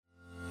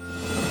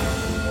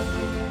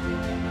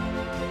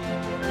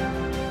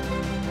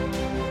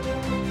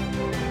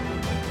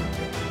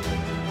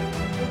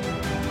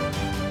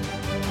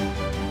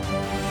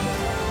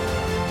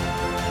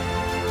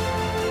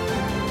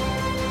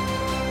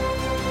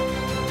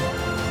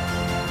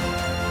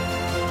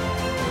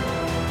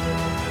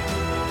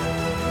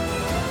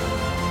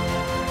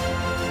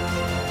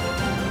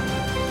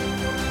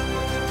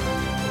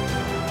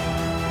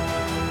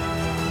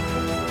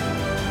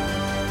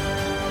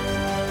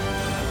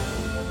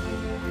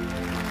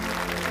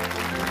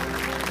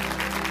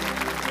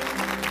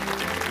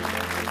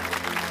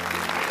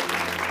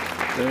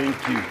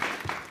Thank you.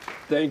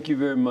 Thank you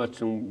very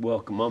much and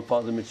welcome. I'm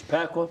Father Mitch.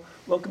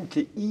 Welcome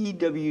to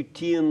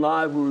EWTN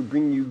Live, where we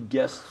bring you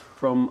guests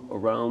from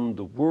around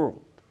the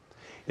world.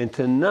 And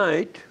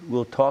tonight,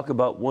 we'll talk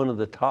about one of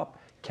the top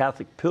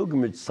Catholic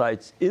pilgrimage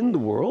sites in the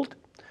world,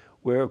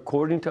 where,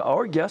 according to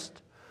our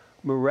guest,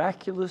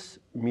 miraculous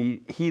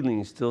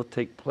healings still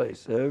take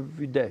place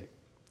every day.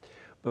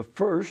 But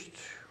first,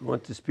 we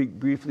want to speak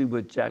briefly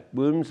with Jack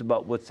Williams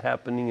about what's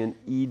happening in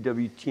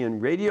EWTN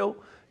Radio.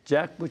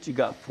 Jack, what you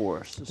got for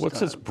us this What's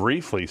time? this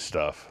briefly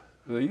stuff?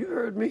 Well, you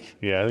heard me.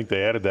 Yeah, I think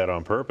they added that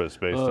on purpose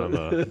based on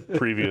the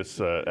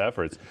previous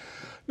efforts.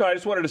 No, I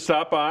just wanted to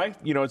stop by.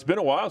 You know, it's been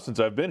a while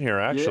since I've been here,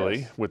 actually,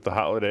 Yes. with the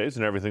holidays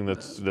and everything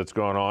that's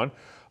going on.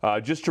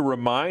 Just to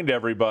remind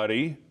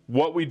everybody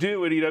what we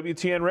do at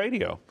EWTN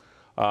Radio.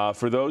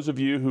 For those of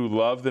you who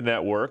love the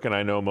network, and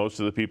I know most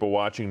of the people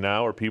watching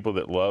now are people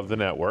that love the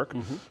network,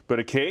 but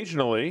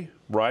occasionally,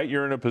 right,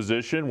 you're in a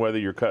position, whether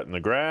you're cutting the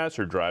grass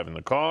or driving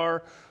the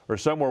car or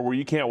somewhere where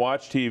you can't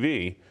watch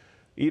TV,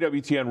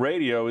 EWTN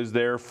Radio is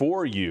there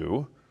for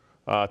you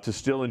to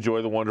still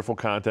enjoy the wonderful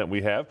content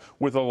we have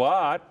with a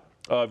lot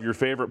of your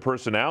favorite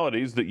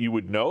personalities that you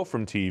would know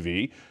from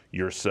TV,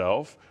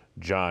 yourself,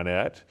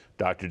 Johnette,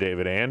 Dr.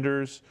 David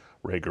Anders,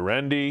 Ray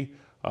Garendi,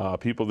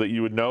 people that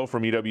you would know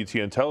from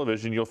EWTN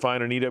television, you'll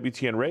find on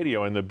EWTN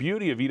Radio. And the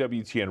beauty of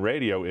EWTN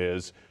Radio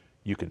is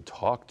you can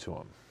talk to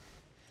them.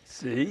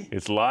 See?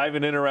 It's live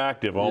and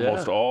interactive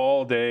almost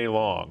all day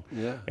long.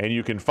 Yeah. And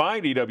you can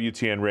find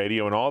EWTN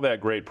Radio and all that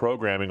great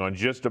programming on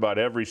just about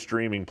every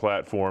streaming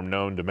platform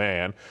known to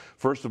man.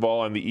 First of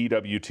all, on the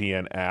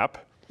EWTN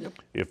app. Yep.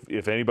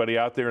 If anybody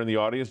out there in the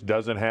audience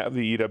doesn't have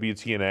the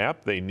EWTN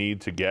app, they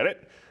need to get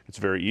it. It's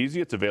very easy.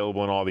 It's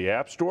available in all the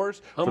app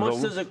stores. How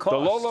much does it cost? The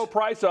low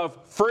price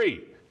of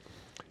free.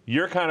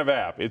 Your kind of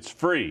app. It's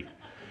free.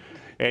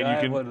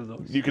 And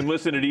you can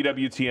listen at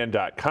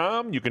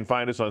EWTN.com. You can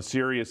find us on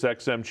Sirius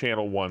XM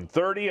channel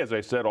 130, as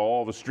I said,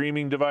 all the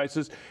streaming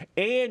devices.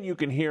 And you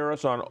can hear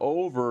us on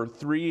over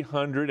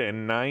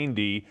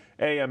 390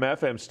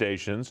 AM/FM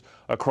stations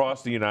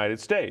across the United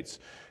States.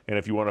 And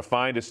if you want to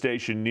find a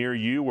station near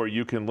you where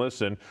you can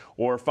listen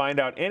or find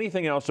out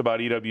anything else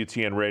about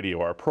EWTN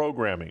Radio, our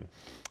programming,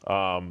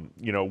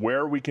 you know,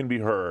 where we can be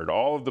heard,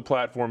 all of the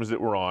platforms that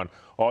we're on,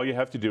 all you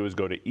have to do is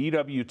go to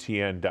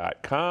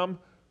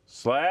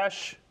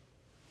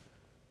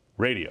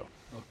EWTN.com/radio.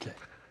 Okay.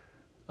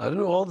 I don't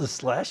know all the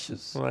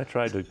slashes. Well, I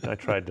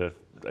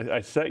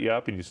set you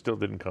up and you still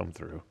didn't come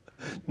through.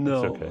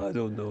 No, okay. I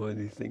don't know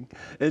anything.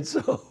 And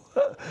so,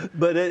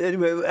 but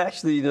anyway,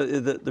 actually, you know,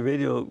 the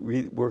radio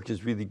work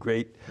is really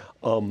great.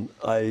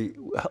 I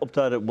helped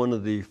out at one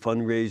of the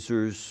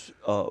fundraisers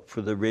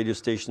for the radio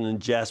station in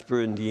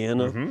Jasper,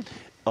 Indiana,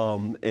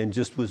 and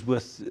just was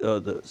with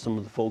some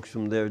of the folks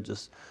from there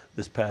just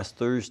this past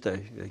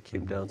Thursday. They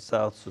came down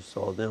south, so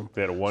saw them.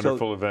 They had a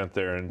wonderful event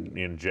there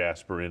in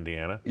Jasper,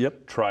 Indiana.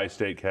 Yep.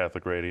 Tri-State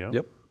Catholic Radio.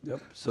 Yep.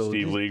 So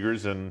Steve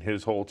Liegers and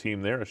his whole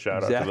team there. A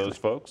shout out to those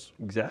folks.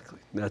 Exactly.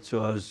 That's who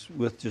I was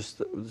with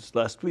just this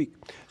last week.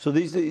 So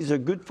these are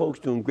good folks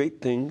doing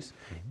great things,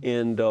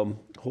 and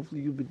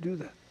hopefully you would do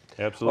that.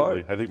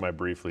 Absolutely. Right. I think my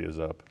briefly is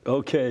up.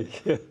 Okay.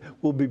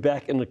 We'll be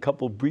back in a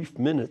couple brief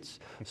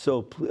minutes.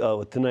 So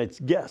with tonight's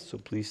guest. So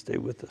please stay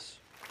with us.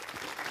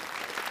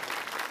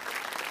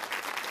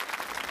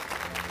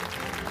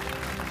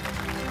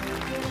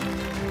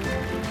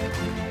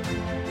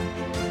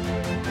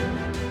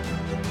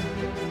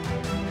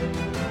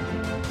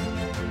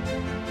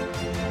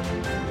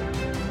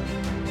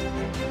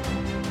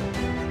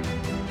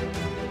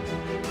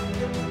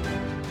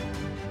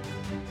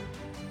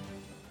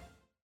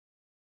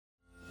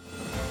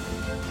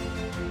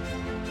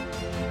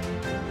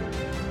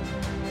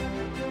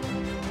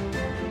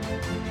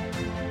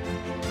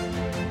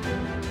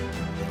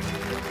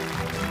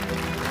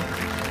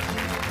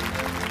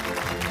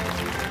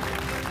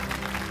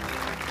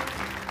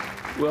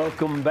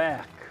 Welcome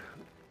back.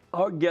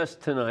 Our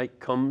guest tonight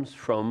comes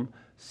from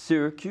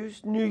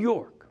Syracuse, New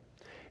York.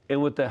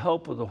 And with the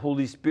help of the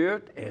Holy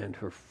Spirit and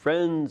her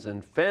friends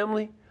and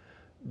family,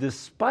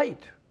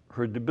 despite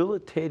her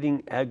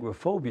debilitating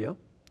agoraphobia,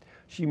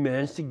 she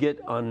managed to get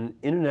on an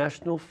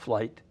international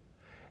flight,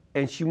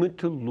 and she went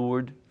to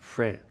Lourdes,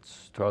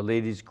 France, to Our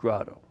Lady's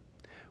Grotto,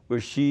 where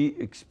she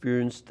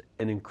experienced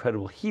an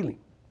incredible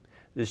healing.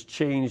 This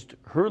changed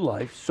her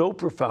life so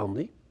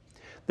profoundly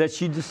that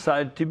she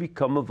decided to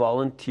become a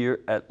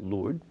volunteer at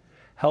Lourdes,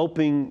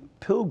 helping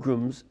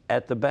pilgrims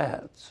at the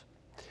baths.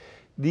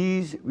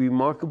 These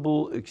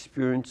remarkable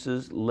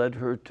experiences led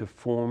her to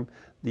form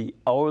the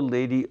Our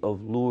Lady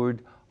of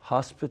Lourdes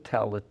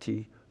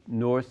Hospitality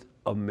North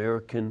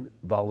American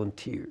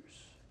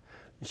Volunteers.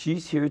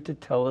 She's here to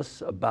tell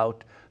us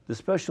about the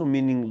special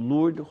meaning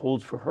Lourdes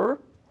holds for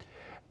her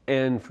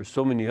and for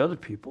so many other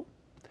people,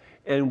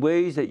 and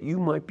ways that you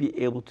might be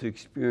able to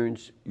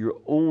experience your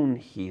own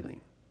healing,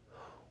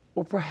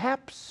 or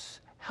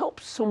perhaps help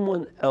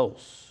someone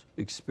else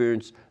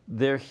experience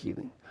their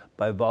healing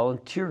by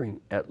volunteering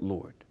at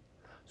Lourdes.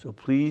 So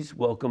please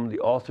welcome the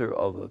author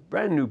of a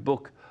brand new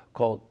book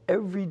called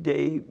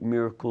Everyday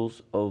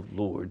Miracles of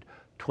Lourdes,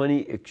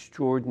 20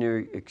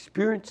 Extraordinary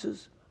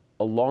Experiences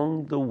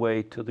Along the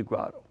Way to the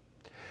Grotto.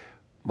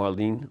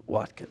 Marlene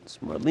Watkins.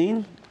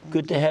 Marlene,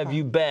 good to have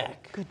you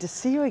back. Good to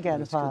see you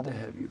again, Father. It's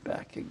good to have you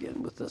back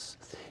again with us.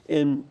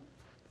 And,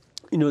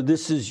 you know,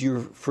 this is your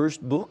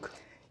first book?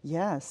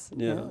 Yes.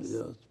 Yeah, yes.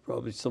 yeah. It's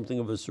probably something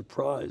of a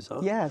surprise, huh?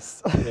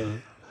 Yes. Yeah.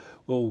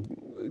 Well,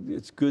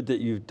 it's good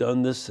that you've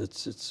done this.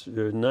 It's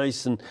very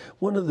nice. And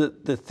one of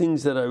the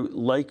things that I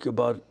like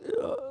about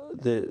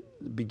the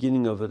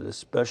beginning of it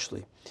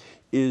especially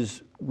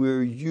is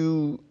where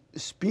you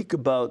speak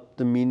about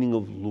the meaning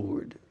of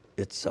Lourdes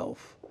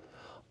itself.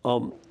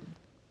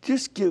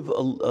 Just give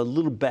a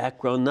little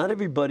background. Not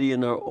everybody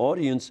in our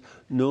audience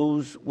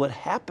knows what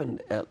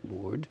happened at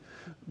Lourdes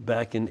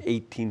back in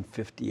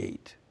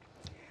 1858.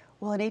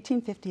 Well, in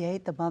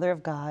 1858, the Mother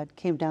of God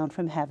came down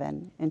from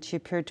heaven, and she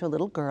appeared to a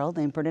little girl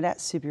named Bernadette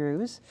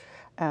Soubirous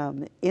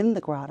in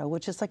the grotto,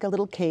 which is like a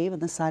little cave on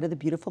the side of the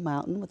beautiful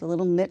mountain with a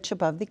little niche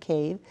above the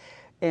cave.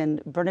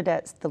 And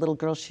Bernadette, the little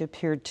girl she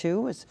appeared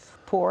to, was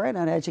poor and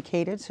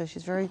uneducated, so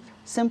she's very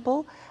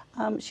simple.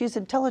 She's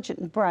intelligent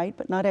and bright,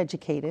 but not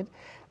educated.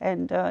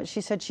 And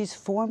she said she's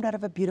formed out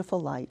of a beautiful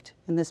light.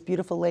 And this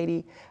beautiful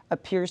lady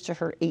appears to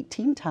her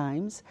 18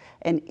 times.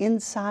 And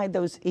inside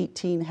those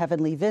 18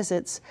 heavenly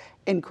visits,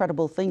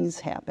 incredible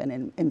things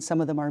happen. And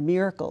some of them are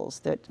miracles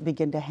that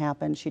begin to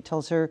happen. She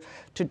tells her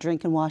to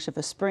drink and wash of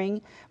a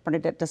spring.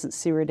 Bernadette doesn't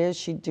see where it is.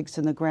 She digs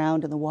in the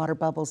ground and the water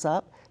bubbles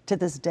up. To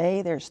this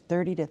day, there's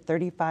 30 to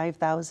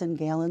 35,000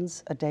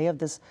 gallons a day of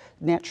this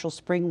natural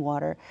spring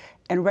water.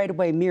 And right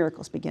away,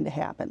 miracles begin to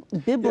happen.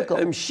 Biblical.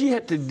 Yeah, she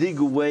had to dig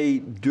away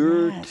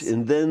dirt, Yes.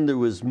 and then there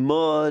was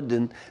mud,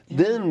 and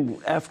then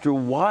after a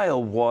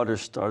while, water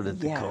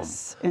started to come.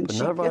 Yes, and but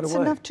she not right gets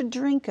away. enough to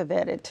drink of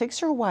it. It takes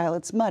her a while.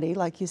 It's muddy,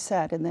 like you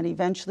said, and then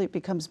eventually it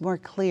becomes more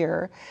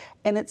clear.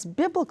 And it's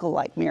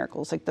biblical-like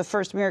miracles. Like the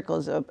first miracle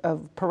is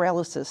of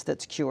paralysis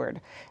that's cured,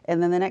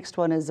 and then the next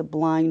one is a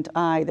blind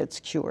eye that's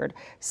cured.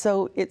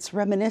 So it's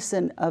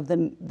reminiscent of the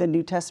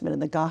New Testament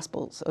and the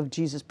Gospels of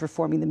Jesus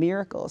performing the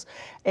miracles.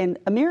 And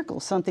a miracle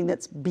is something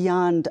that's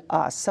beyond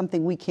us,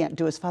 something we can't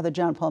do. As Father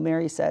John Paul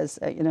Mary says,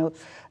 you know,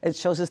 it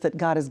shows us that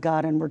God is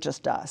God and we're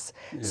just us.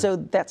 Yeah. So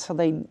that's how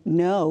they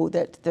know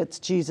that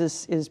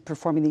Jesus is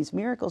performing these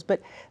miracles.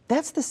 But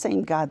that's the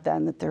same God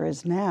then that there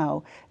is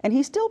now. And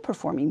he's still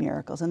performing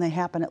miracles, and they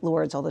happen at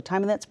Lourdes all the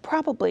time. And that's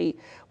probably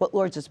what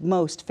Lourdes is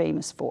most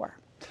famous for.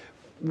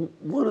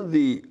 One of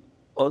the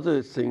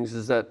other things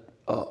is that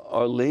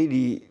Our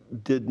Lady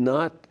did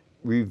not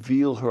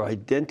reveal her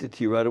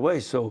identity right away.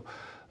 So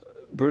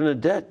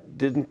Bernadette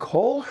didn't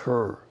call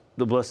her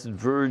the Blessed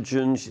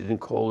Virgin. She didn't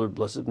call her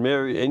Blessed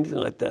Mary, anything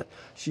like that.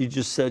 She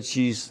just said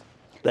she's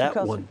that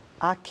one.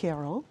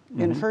 Akero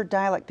in her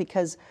dialect,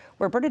 because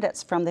where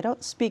Bernadette's from, they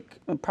don't speak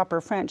proper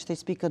French. They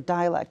speak a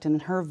dialect. And in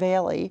her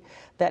valley,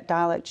 that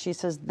dialect, she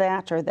says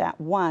that or that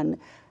one.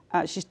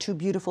 She's too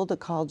beautiful to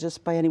call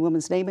just by any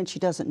woman's name, and she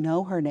doesn't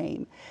know her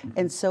name.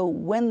 And so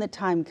when the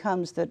time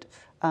comes that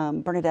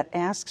Bernadette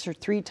asks her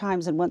 3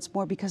 times and once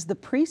more, because the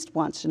priest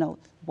wants to know,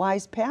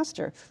 wise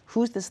pastor,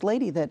 who's this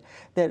lady that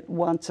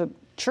wants a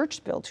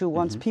church built, who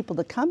wants people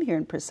to come here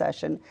in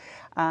procession?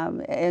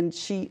 And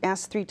she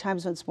asks 3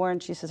 times once more,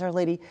 and she says, Our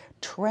Lady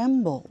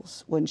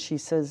trembles when she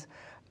says,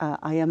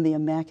 I am the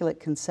Immaculate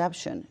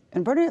Conception.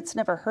 And Bernadette's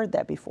never heard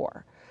that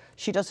before.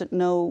 She doesn't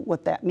know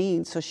what that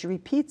means, so she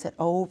repeats it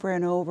over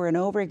and over and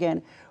over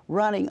again,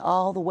 running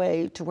all the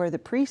way to where the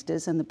priest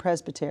is in the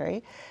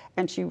presbytery.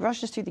 And she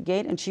rushes through the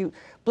gate and she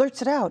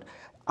blurts it out,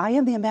 I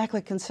am the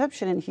Immaculate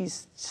Conception. And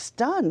he's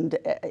stunned.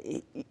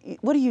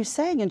 What are you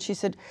saying? And she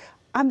said,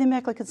 I'm the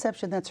Immaculate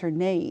Conception, that's her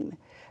name.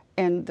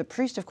 And the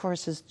priest, of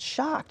course, is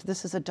shocked.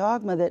 This is a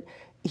dogma that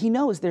he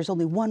knows there's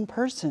only one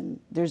person,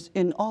 there's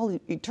in all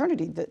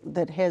eternity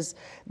that has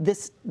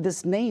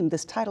this name,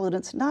 this title, and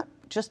it's not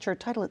just her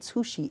title, it's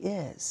who she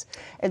is.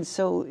 And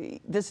so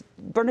this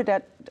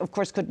Bernadette, of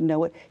course, couldn't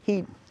know it.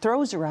 He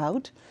throws her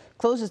out,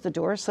 closes the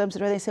door, slams the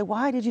door. They say,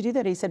 why did you do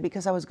that? He said,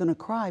 because I was going to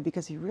cry,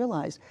 because he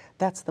realized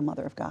that's the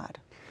Mother of God.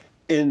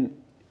 And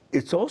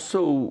it's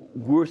also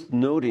worth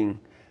noting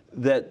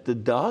that the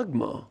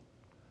dogma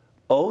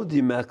of the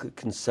Immaculate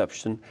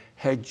Conception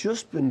had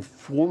just been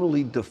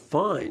formally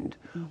defined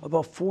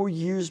about 4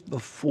 years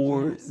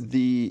before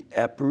the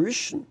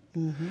apparition.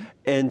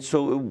 And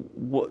so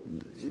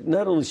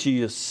not only is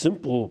she a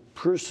simple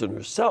person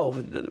herself,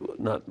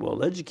 not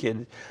well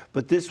educated,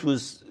 but this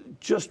was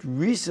just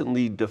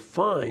recently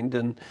defined,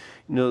 and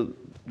you know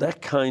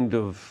that kind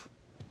of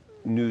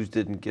news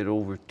didn't get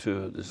over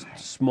to this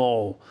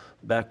small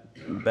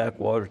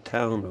backwater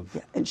town of...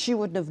 Yeah, and she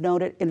wouldn't have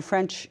known it in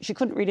French. She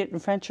couldn't read it in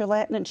French or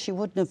Latin, and she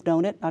wouldn't have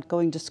known it, not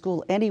going to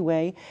school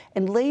anyway.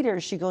 And later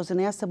she goes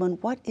and asks someone,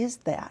 what is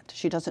that?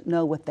 She doesn't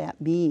know what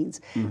that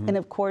means. And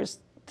of course,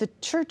 the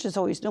church has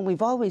always known,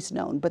 we've always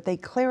known, but they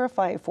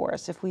clarify for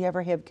us if we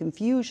ever have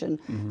confusion.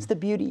 It's the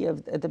beauty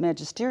of the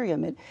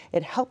magisterium.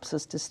 It helps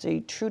us to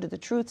stay true to the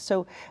truth.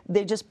 So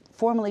they just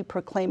formally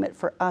proclaim it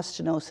for us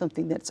to know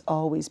something that's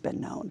always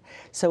been known.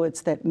 So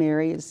it's that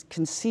Mary is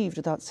conceived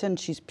without sin.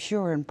 She's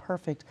pure and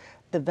perfect,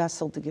 the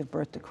vessel to give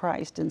birth to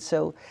Christ. And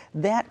so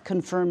that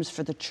confirms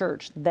for the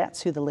church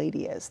that's who the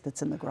lady is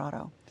that's in the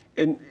grotto.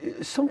 And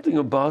something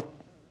about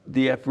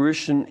the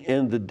apparition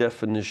and the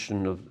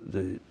definition of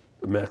the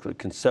Immaculate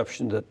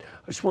Conception that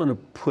I just want to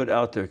put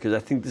out there, because I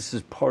think this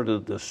is part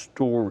of the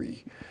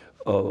story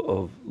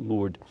of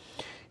Lourdes.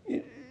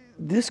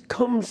 This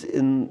comes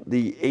in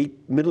the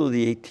middle of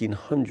the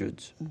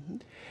 1800s.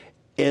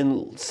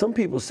 And some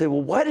people say,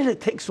 well, why did it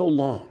take so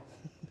long?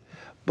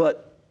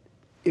 But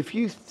if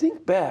you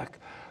think back,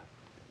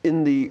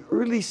 in the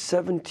early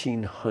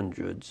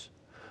 1700s,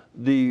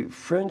 the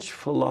French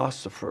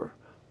philosopher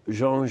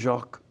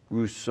Jean-Jacques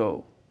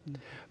Rousseau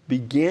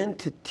began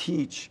to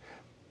teach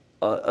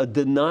a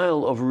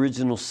denial of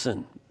original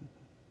sin.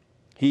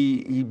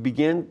 He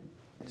began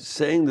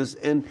saying this,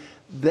 and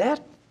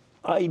that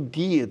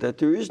idea that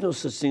there is no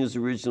such thing as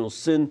original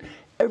sin,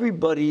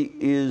 everybody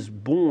is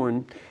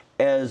born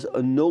as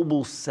a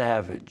noble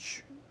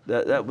savage.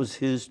 That was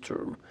his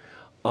term.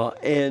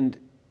 And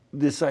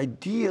this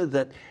idea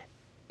that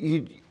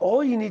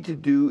all you need to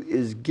do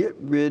is get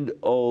rid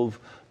of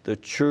the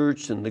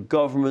church and the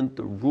government,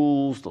 the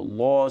rules, the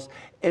laws,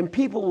 and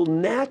people will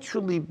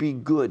naturally be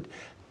good.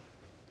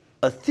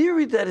 A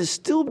theory that is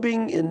still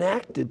being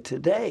enacted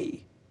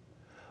today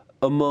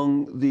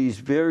among these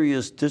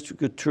various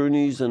district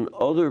attorneys and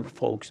other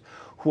folks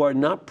who are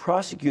not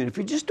prosecuting. If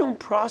you just don't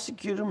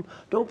prosecute them,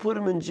 don't put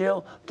them in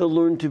jail, they'll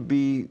learn to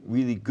be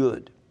really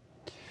good.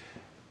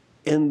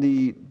 And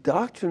the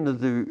doctrine of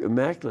the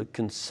Immaculate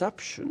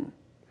Conception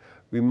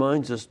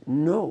reminds us,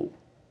 no,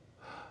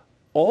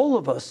 all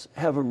of us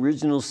have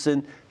original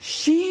sin.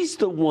 She's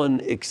the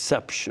one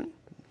exception.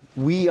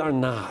 We are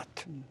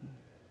not.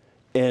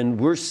 And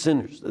we're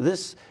sinners.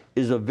 This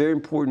is a very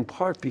important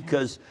part,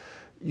 because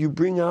you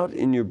bring out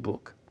in your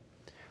book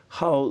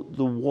how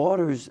the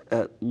waters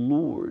at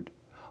Lourdes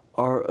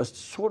are a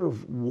sort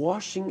of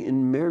washing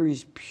in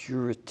Mary's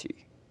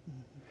purity.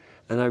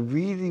 And I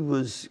really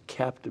was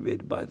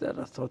captivated by that.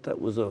 I thought that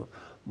was a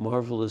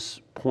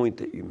marvelous point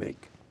that you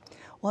make.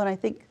 Well, and I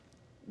think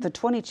the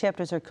 20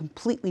 chapters are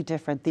completely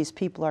different. These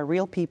people are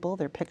real people.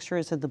 Their picture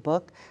is in the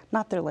book,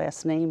 not their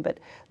last name, but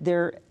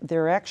their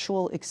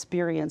actual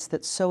experience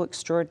that's so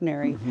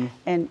extraordinary.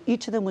 And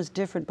each of them was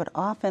different, but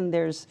often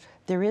there is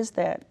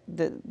that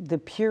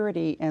the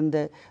purity and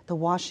the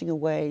washing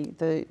away,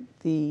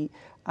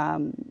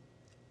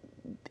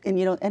 and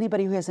you know,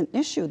 anybody who has an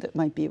issue that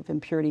might be of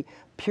impurity,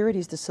 purity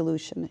is the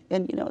solution.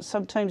 And you know,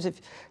 sometimes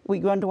if we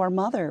run to our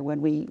mother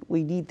when we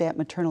need that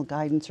maternal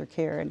guidance or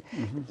care, and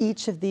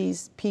each of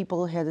these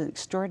people had an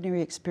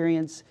extraordinary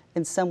experience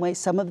in some way.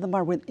 Some of them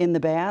are in the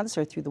baths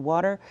or through the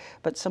water,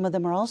 but some of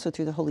them are also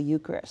through the Holy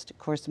Eucharist, of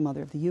course, the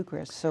Mother of the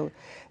Eucharist. So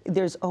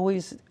there's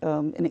always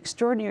an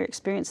extraordinary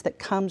experience that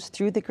comes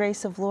through the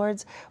grace of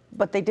Lourdes,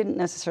 but they didn't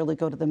necessarily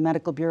go to the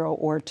medical bureau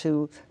or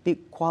to be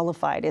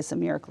qualified as a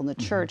miracle in the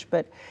church,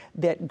 but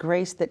that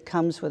grace that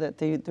comes with it,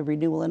 the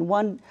renewal. And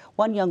one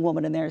young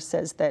woman in there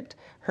says that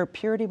her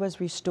purity was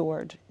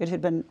restored. It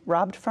had been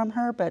robbed from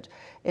her, but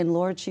in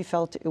Lourdes she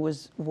felt it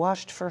was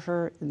washed for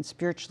her and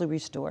spiritually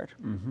restored.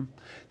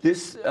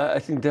 This, I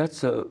think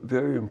that's a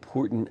very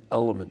important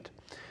element,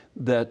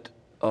 that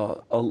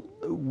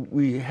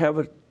we have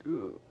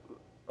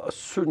a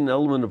certain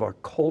element of our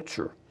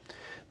culture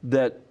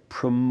that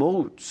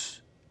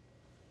promotes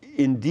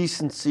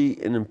indecency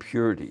and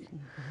impurity.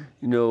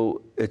 You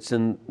know, it's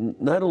in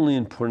not only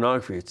in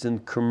pornography, it's in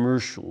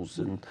commercials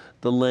and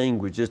the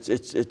language.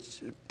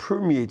 It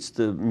permeates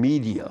the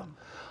media.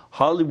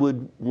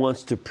 Hollywood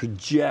wants to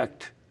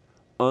project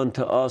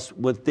onto us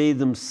what they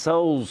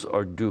themselves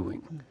are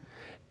doing.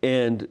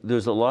 And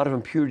there's a lot of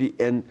impurity.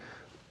 And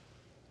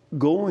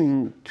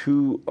going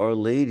to Our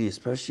Lady,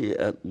 especially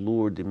at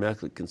Lourdes, the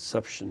Immaculate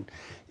Conception,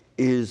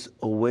 is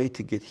a way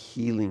to get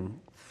healing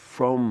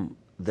from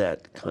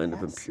that kind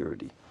of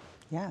impurity.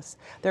 Yes.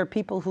 There are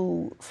people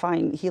who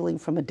find healing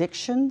from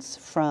addictions,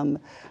 from,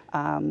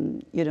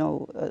 you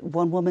know,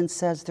 one woman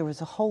says there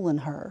was a hole in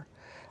her.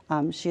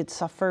 She had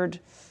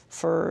suffered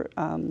for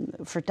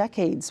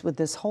decades with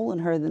this hole in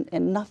her,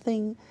 and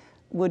nothing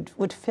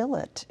would fill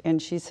it. And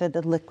she said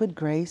the liquid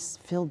grace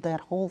filled that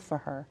hole for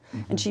her.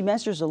 And she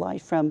measures her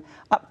life from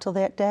up till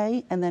that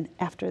day and then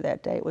after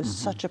that day. It was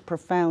such a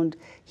profound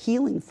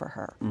healing for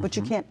her. But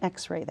you can't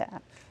x-ray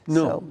that.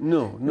 No.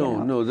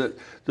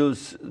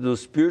 Those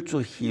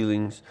spiritual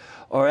healings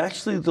are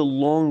actually the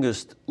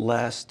longest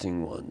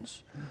lasting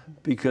ones,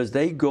 because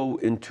they go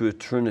into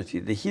eternity.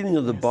 The healing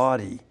of the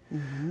body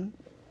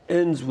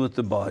ends with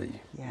the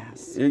body.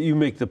 Yes. You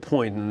make the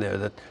point in there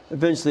that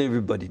eventually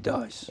everybody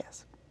dies.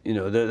 Yes. You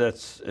know,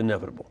 that's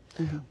inevitable.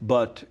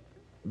 But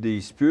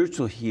the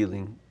spiritual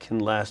healing can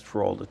last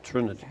for all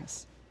eternity.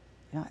 Yes.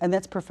 Yeah, and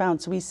that's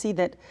profound. So we see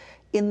that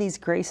in these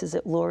graces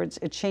at Lourdes,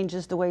 it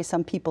changes the way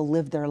some people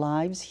live their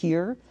lives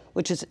here,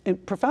 which is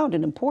profound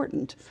and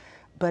important,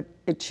 but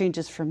it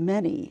changes for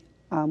many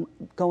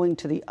going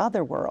to the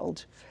other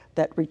world,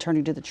 that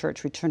returning to the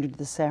church, returning to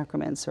the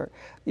sacraments, or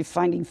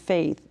finding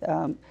faith.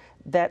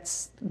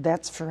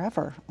 That's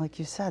forever, like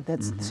you said.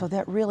 So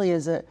that really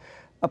is a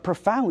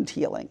profound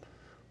healing.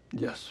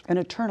 Yes. An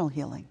eternal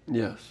healing.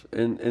 Yes,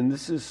 and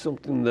this is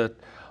something that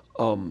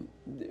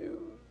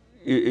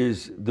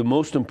is the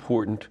most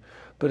important,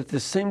 but at the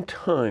same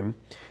time,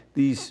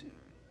 these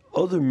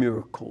other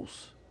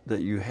miracles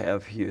that you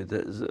have here,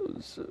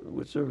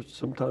 which are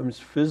sometimes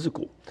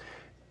physical,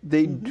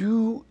 they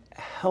do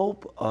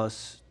help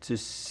us to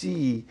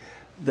see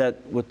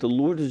that what the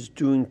Lord is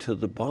doing to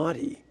the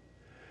body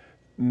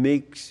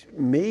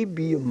may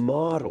be a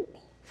model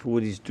for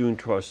what he's doing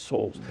to our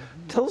souls.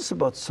 Tell us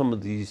about some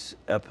of these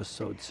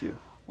episodes here.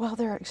 Well,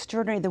 they're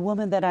extraordinary. The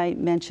woman that I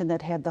mentioned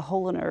that had the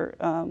hole in her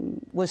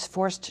was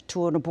forced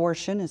to an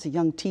abortion as a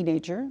young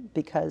teenager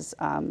because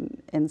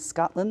in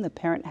Scotland, the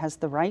parent has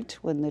the right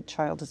when the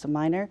child is a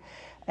minor,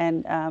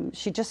 and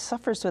she just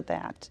suffers with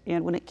that.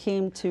 And when it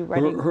came to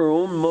writing... Her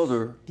own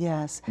mother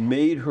yes.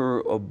 made her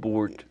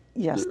abort.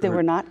 Yes, they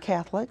were not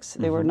Catholics,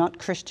 they were not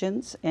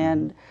Christians,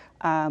 and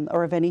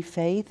or of any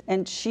faith,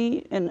 and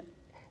she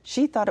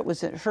thought it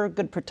was her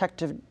good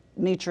protective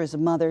nature as a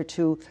mother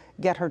to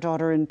get her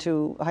daughter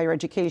into higher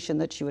education,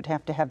 that she would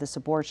have to have this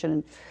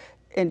abortion.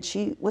 And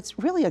what's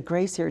really a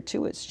grace here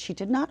too is she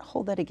did not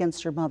hold that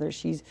against her mother.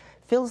 She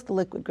fills the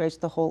liquid grace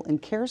the whole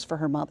and cares for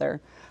her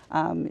mother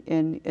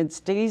and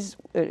stays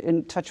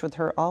in touch with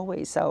her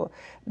always. So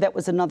that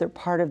was another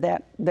part of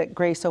that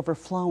grace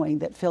overflowing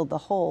that filled the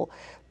hole.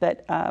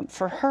 But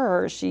for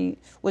her, she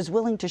was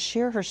willing to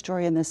share her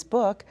story in this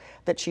book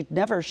that she'd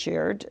never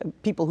shared.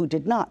 People who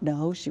did not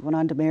know. She went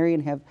on to marry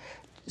and have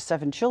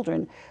 7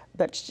 children.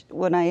 But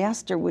when I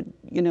asked her, would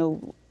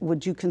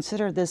you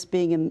consider this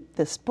being in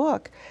this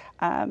book?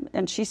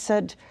 And she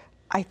said,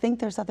 I think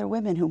there's other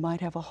women who might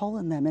have a hole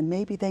in them, and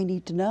maybe they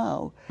need to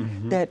know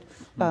that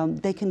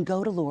they can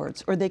go to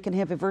Lourdes, or they can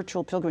have a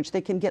virtual pilgrimage. They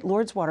can get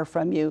Lourdes water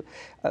from you,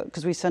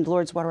 because we send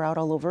Lourdes water out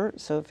all over,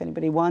 so if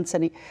anybody wants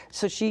any.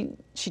 So she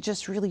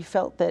just really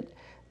felt that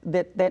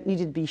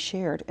needed to be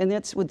shared. And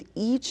that's with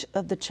each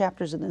of the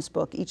chapters in this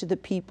book, each of the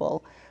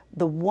people,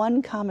 the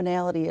one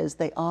commonality is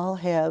they all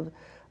have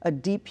a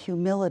deep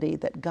humility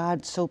that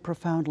God so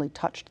profoundly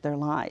touched their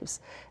lives,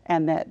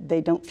 and that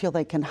they don't feel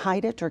they can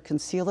hide it or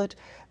conceal it.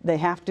 They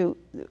have to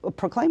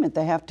proclaim it,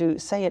 they have to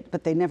say it,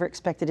 but they never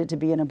expected it to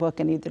be in a book,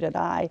 and neither did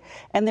I.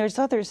 And there's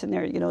others in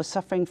there,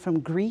 suffering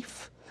from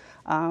grief.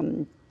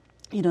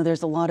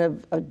 There's a lot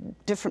of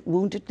different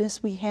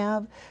woundedness we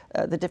have,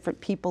 the different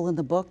people in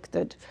the book,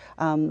 that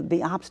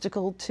the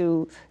obstacle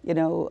to,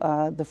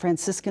 the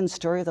Franciscan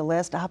story, the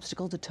last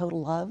obstacle to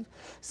total love,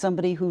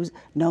 somebody who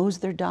knows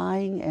they're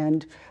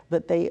dying,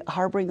 but they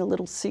harboring a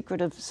little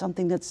secret of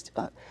something that's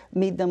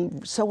made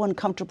them so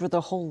uncomfortable their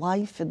whole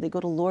life, and they go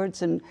to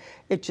Lourdes, and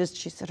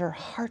she said her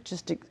heart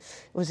just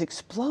was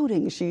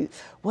exploding.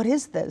 What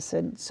is this?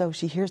 And so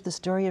she hears the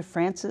story of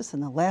Francis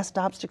and the last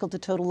obstacle to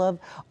total love,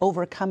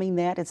 overcoming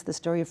that. It's the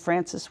story of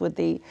Francis with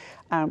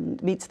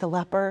meets the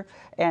leper,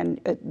 and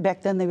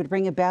back then they would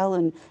ring a bell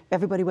and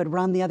everybody would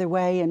run the other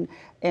way,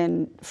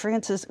 and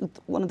Francis,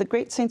 one of the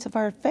great saints of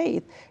our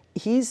faith,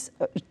 he's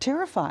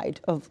terrified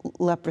of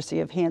leprosy,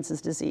 of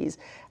Hansen's disease,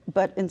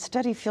 but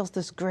instead he feels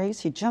this grace.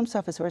 He jumps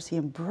off his horse, he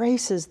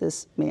embraces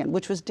this man,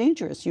 which was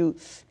dangerous. You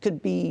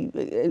could be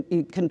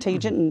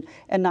contagion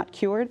and not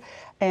cured,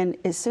 and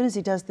as soon as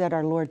he does that,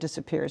 our Lord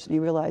disappears, and he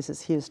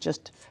realizes he has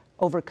just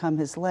overcome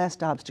his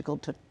last obstacle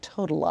to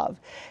total love.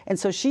 And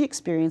so she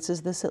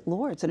experiences this at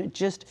Lourdes, and it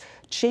just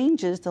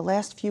changes the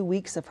last few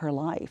weeks of her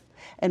life.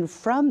 And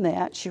from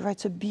that, she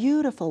writes a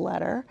beautiful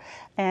letter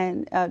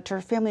and to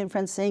her family and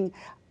friends saying,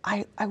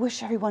 I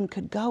wish everyone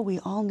could go. We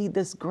all need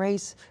this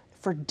grace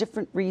for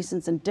different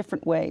reasons and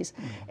different ways.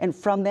 And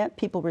from that,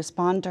 people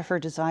respond to her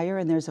desire,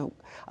 and there's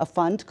a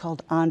fund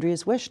called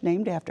Andrea's Wish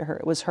named after her.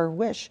 It was her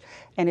wish,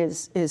 and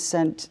is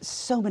sent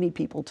so many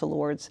people to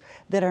Lourdes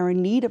that are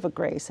in need of a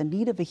grace, in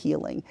need of a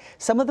healing.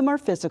 Some of them are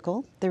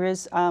physical. There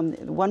is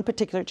one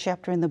particular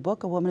chapter in the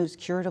book, a woman who's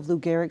cured of Lou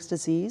Gehrig's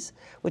disease,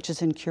 which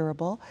is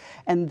incurable,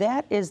 and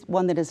that is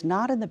one that is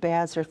not in the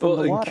baths or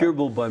from the water.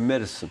 Incurable by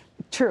medicine.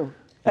 True.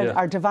 Yeah.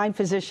 Our divine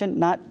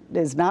physician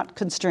is not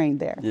constrained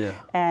there. Yeah.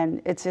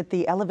 And it's at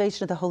the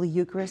elevation of the Holy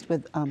Eucharist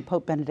with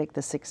Pope Benedict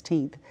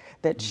XVI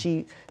that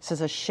she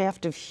says a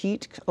shaft of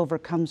heat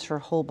overcomes her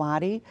whole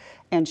body,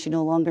 and she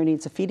no longer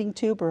needs a feeding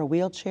tube or a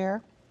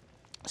wheelchair.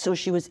 So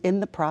she was in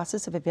the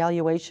process of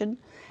evaluation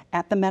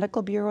at the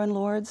Medical Bureau in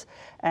Lourdes,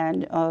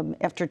 and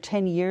after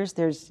 10 years,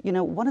 there's,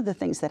 one of the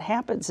things that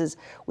happens is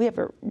we have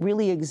a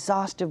really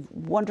exhaustive,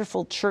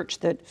 wonderful church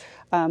that,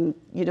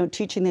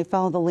 teaching they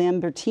follow the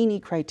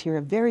Lambertini criteria,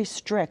 very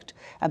strict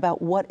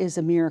about what is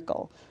a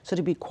miracle. So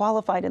to be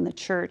qualified in the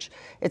church,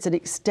 it's an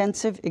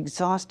extensive,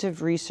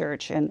 exhaustive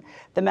research, and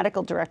the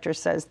medical director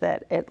says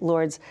that at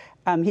Lourdes,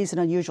 he's an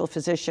unusual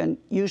physician.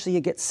 Usually you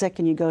get sick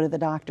and you go to the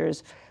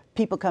doctors.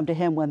 people come to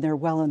him when they're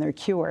well and they're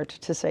cured,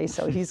 to say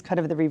so. He's kind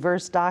of the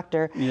reverse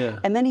doctor. Yeah.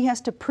 And then he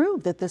has to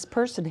prove that this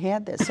person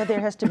had this. So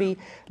there has to be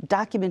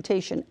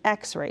documentation,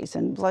 x-rays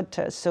and blood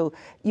tests. So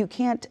you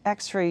can't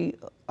x-ray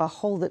a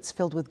hole that's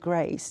filled with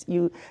grace.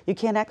 You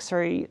can't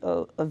x-ray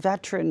a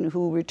veteran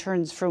who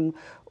returns from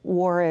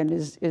war and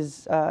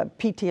is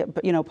PT,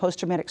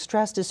 post-traumatic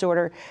stress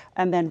disorder,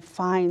 and then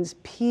finds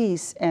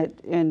peace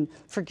and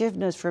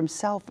forgiveness for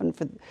himself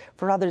and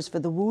for others for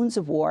the wounds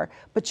of war.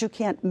 But you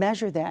can't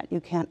measure that. You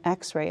can't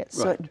x-ray it.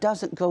 So it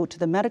doesn't go to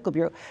the medical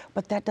bureau.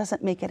 But that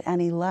doesn't make it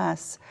any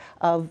less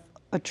of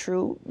a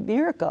true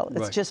miracle.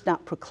 It's just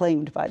not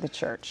proclaimed by the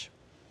church.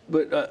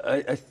 But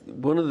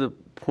one of the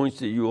points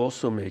that you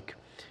also make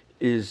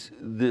is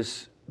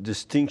this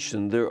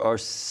distinction. There are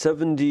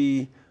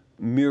 70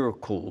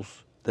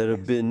 miracles that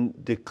have been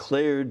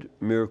declared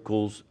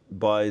miracles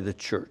by the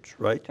church,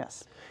 right?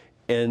 Yes.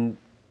 And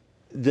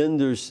then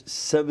there's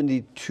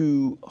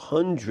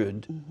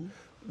 7,200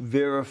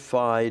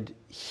 verified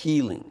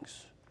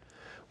healings.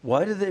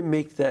 Why do they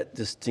make that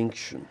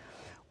distinction?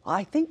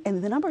 I think,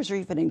 and the numbers are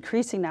even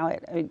increasing now.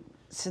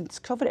 Since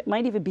COVID, it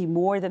might even be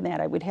more than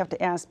that. I would have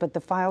to ask, but the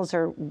files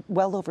are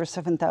well over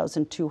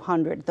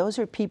 7,200. Those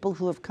are people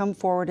who have come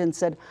forward and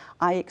said,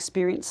 I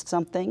experienced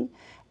something,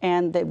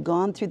 and they've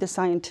gone through the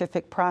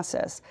scientific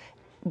process.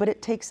 But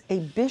it takes a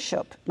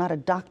bishop, not a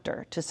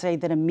doctor, to say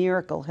that a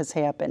miracle has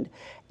happened.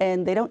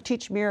 And they don't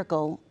teach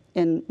miracle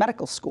in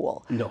medical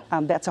school. No.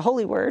 That's a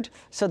holy word,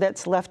 so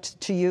that's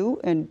left to you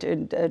and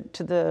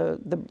to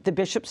the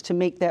bishops to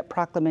make that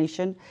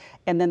proclamation.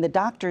 And then the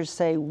doctors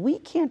say, we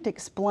can't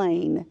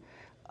explain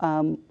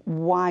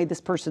why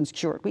this person's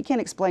cured. We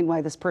can't explain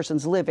why this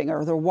person's living,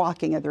 or they're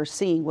walking, or they're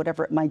seeing,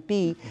 whatever it might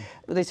be.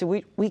 They say,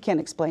 we can't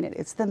explain it.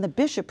 It's then the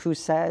bishop who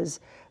says,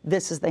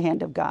 this is the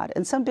hand of God.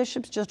 And some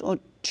bishops just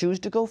choose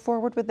to go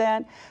forward with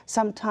that.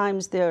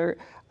 Sometimes there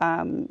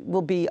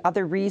will be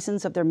other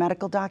reasons of their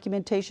medical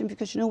documentation,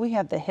 because, we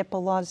have the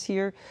HIPAA laws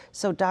here,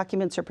 so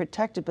documents are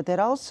protected, but that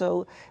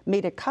also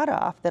made a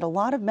cutoff that a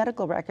lot of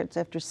medical records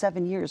after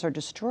 7 years are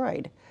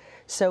destroyed.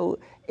 So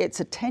it's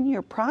a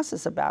 10-year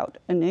process about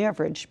an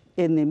average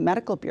in the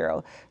medical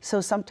bureau. So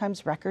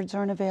sometimes records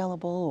aren't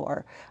available,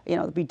 or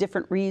there'll be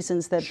different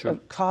reasons that a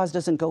cause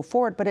doesn't go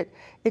forward. But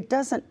it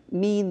doesn't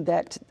mean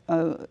that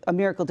a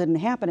miracle didn't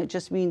happen. It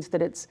just means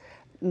that it's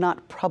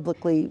not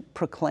publicly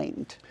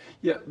proclaimed.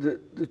 Yeah,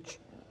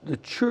 the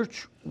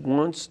church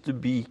wants to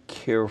be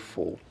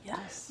careful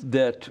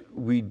that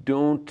we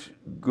don't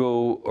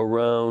go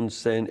around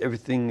saying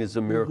everything is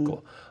a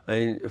miracle.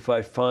 If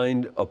I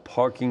find a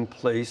parking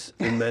place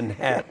in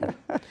Manhattan,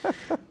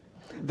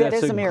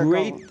 that's a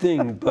great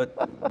thing,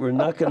 but we're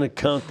not going to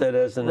count that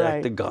as an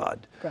act of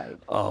God. Right.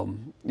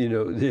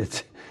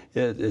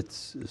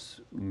 It's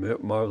as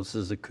marvelous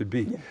as it could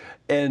be. Yeah.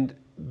 And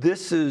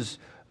this is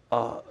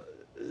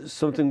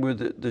something where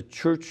the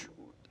church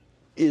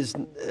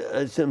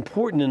it's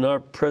important in our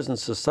present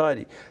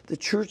society. The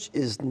church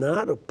is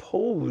not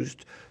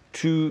opposed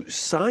to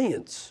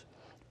science.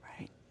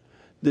 Right.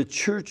 The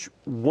church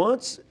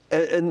wants,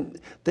 and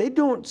they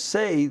don't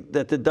say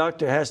that the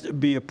doctor has to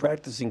be a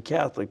practicing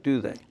Catholic,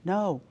 do they?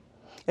 No.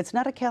 It's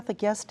not a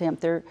Catholic yes stamp.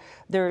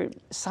 They're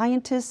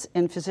scientists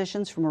and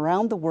physicians from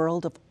around the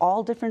world of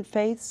all different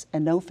faiths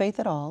and no faith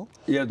at all.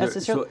 Yeah,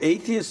 so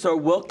atheists are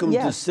welcome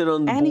to sit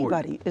on the board.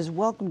 Anybody is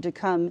welcome to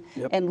come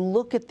and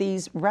look at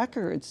these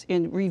records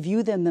and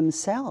review them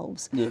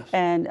themselves. Yes.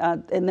 And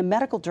the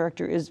medical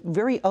director is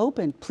very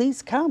open.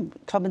 Please come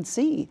and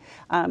see.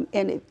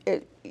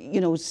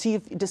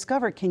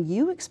 Discover, can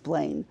you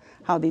explain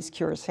how these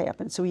cures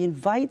happen? So he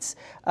invites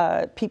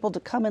people to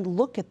come and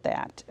look at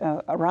that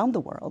around the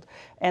world.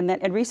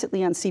 And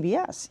recently on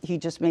CBS, he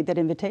just made that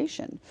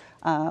invitation,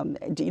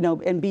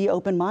 and be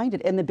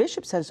open-minded. And the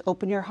bishop says,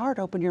 open your heart,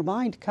 open your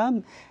mind,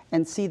 come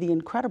and see the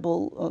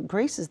incredible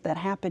graces that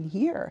happen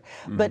here.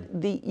 But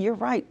you're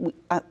right.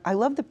 I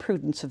love the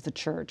prudence of the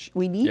church.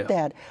 We need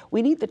that.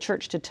 We need the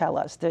church to tell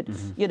us that,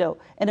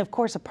 and of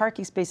course a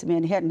parking space in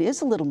Manhattan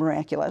is a little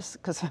miraculous,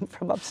 because I'm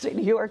from upstate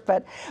New York,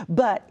 but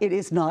it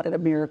is not a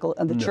miracle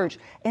in the church.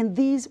 And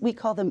these, we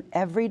call them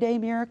everyday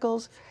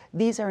miracles.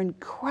 These are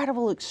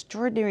incredible,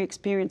 extraordinary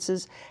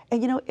experiences.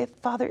 And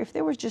if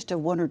there was just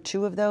one or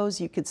two of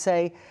those, you could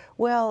say,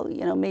 well,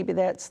 maybe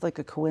that's like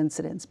a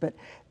coincidence. But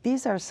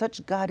these are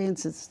such God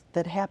instances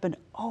that happen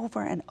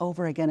over and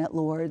over again at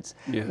Lourdes.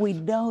 Yes. We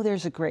know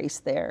there's a grace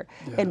there.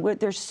 Yeah. And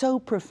they're so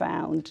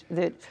profound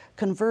that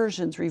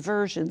conversions,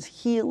 reversions,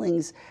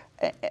 healings,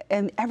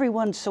 and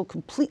everyone's so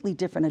completely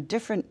different, a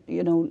different,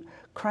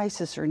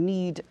 crisis or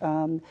need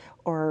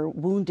or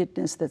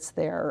woundedness that's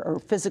there, or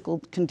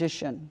physical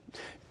condition.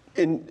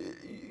 And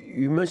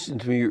you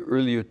mentioned to me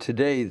earlier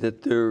today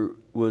that there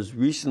was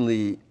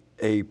recently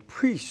a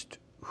priest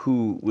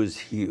who was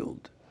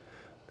healed.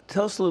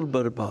 Tell us a little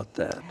bit about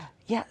that.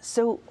 Yeah,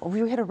 so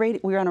we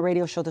were on a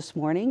radio show this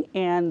morning,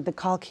 and the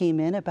call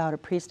came in about a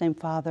priest named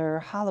Father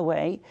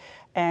Holloway,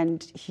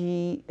 and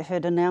he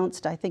had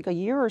announced, I think a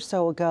year or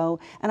so ago,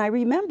 and I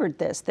remembered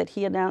this, that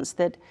he announced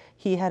that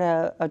he had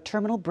a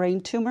terminal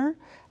brain tumor,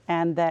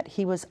 and that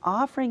he was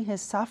offering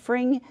his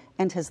suffering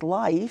and his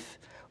life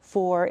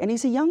for, and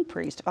he's a young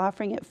priest,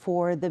 offering it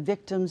for the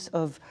victims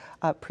of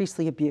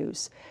priestly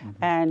abuse.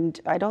 And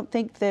I don't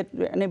think that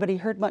anybody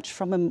heard much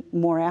from him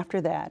more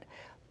after that.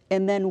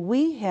 And then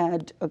we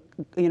had,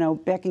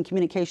 back in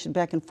communication,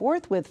 back and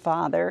forth with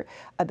Father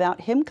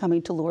about him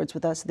coming to Lourdes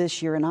with us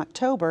this year in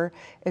October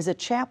as a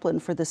chaplain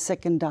for the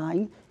sick and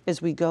dying. As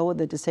we go with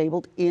the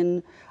disabled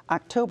in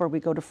October,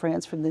 we go to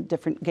France from the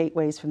different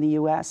gateways from the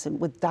U.S. and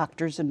with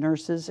doctors and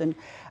nurses. And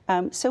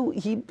so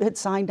he had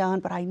signed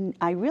on, but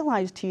I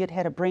realized he had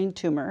had a brain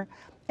tumor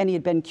and he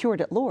had been cured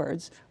at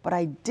Lourdes, but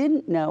I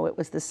didn't know it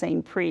was the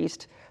same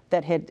priest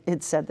that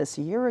had said this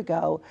a year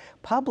ago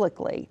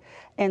publicly.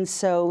 And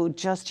so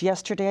just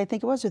yesterday, I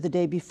think it was, or the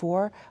day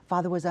before,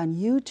 Father was on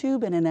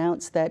YouTube and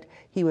announced that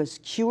he was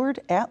cured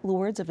at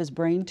Lourdes of his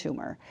brain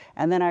tumor.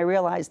 And then I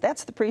realized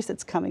that's the priest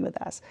that's coming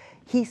with us.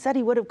 He said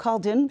he would have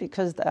called in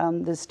because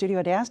the studio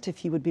had asked if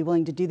he would be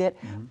willing to do that,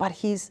 but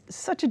he's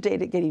such a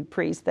dedicated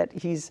priest that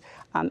he's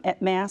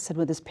at Mass and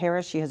with his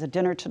parish. He has a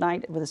dinner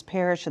tonight with his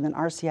parish and then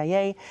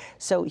RCIA,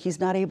 so he's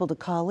not able to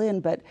call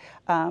in, but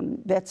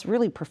that's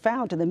really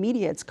profound. And the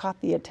media, it's caught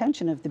the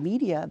attention of the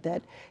media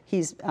that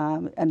he's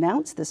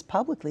announced this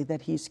publicly,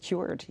 that he's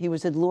cured. He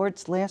was in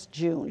Lourdes last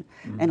June,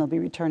 and he'll be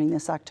returning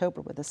this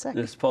October with the sick.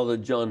 It's Father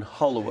John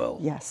Hollowell.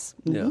 Yes.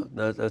 Yeah,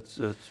 that's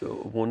a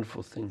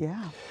wonderful thing.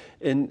 Yeah.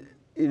 And,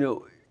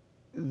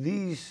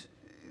 these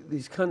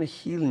kind of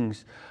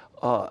healings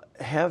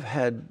have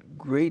had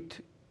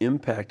great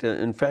impact.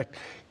 In fact,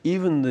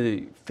 even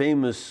the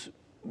famous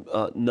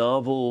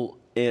novel,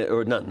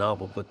 or not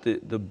novel, but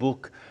the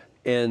book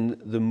and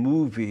the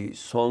movie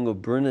Song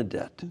of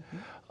Bernadette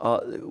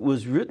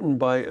was written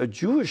by a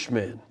Jewish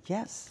man.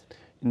 Yes.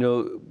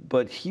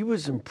 But he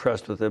was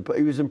impressed with it. But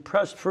he was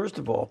impressed, first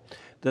of all,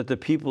 that the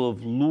people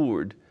of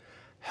Lourdes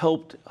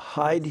helped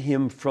hide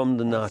him from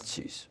the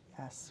Nazis.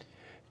 Yes.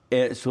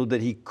 And so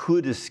that he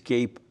could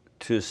escape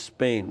to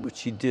Spain,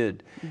 which he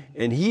did.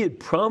 And he had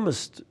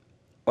promised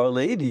Our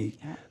Lady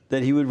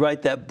that he would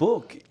write that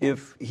book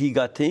if he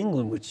got to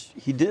England, which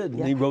he did,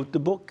 and he wrote the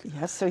book.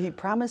 Yes, so he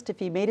promised if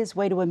he made his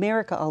way to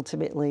America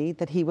ultimately,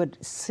 that he would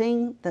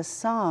sing the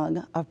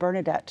song of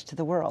Bernadette to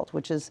the world,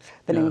 which is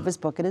the name of his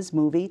book and his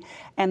movie.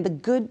 And the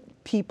good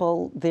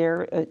people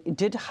there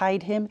did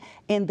hide him,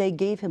 and they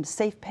gave him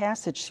safe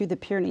passage through the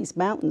Pyrenees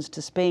Mountains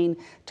to Spain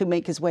to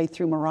make his way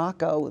through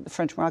Morocco,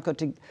 French Morocco,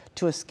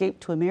 to escape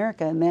to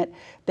America. And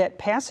that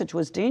passage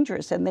was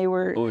dangerous, and they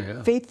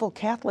were faithful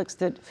Catholics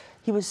that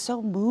he was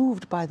so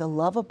moved by the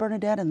love of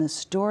Bernadette and the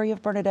story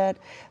of Bernadette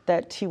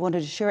that he wanted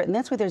to share it. And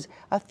that's why there's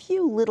a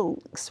few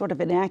little sort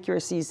of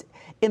inaccuracies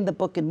in the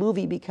book and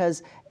movie,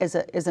 because as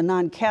a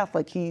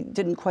non-Catholic, he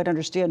didn't quite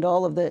understand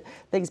all of the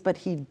things, but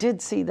he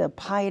did see the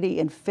piety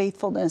and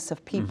faithfulness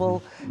of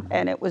people,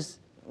 and it was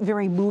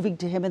very moving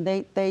to him, and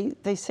they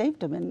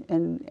saved him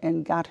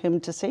and got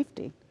him to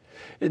safety.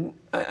 And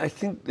I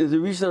think the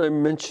reason I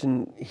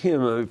mention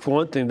him, for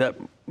one thing, that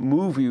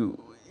movie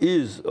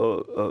is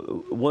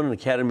won an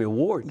Academy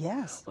Award.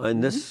 Yes.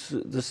 And this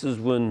is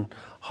when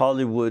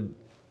Hollywood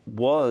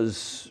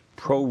was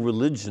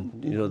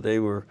pro-religion. They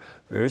were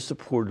very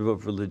supportive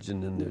of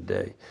religion in their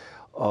day.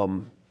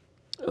 And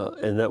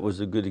that was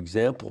a good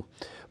example.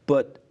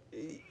 But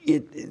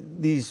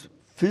these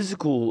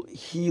physical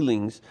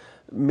healings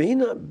may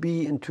not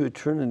be into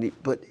eternity,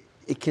 but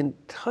it can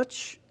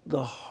touch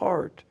the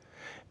heart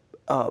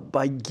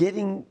by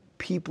getting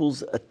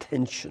people's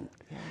attention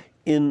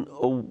in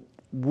a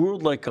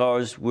world like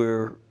ours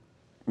where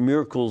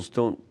miracles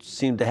don't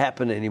seem to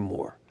happen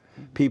anymore.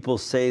 People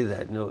say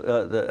that,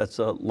 that's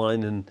a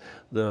line in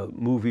the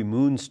movie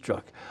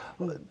Moonstruck.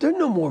 There are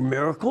no more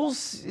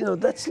miracles,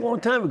 that's a long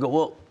time ago.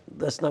 Well,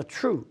 that's not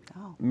true.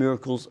 Oh.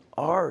 Miracles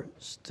are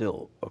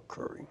still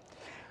occurring.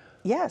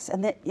 Yes,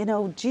 and that,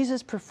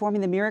 Jesus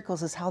performing the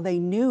miracles is how they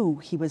knew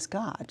he was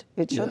God.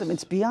 It showed them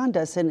it's beyond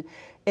us, and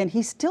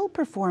he's still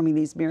performing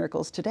these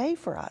miracles today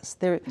for us.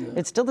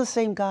 It's still the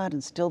same God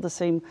and still the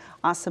same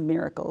awesome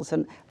miracles,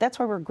 and that's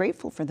why we're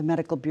grateful for the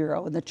Medical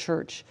Bureau and the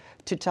Church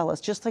to tell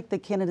us, just like the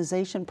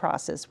canonization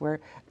process where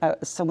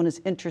someone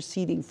is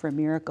interceding for a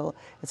miracle.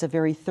 It's a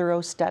very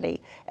thorough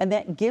study, and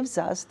that gives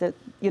us that,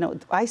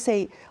 I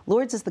say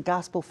Lourdes is the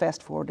gospel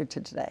fast forwarded to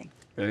today.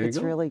 It's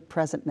really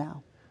present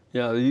now.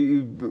 Yeah,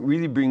 you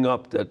really bring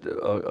up that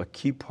a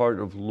key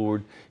part of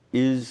Lourdes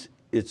is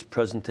its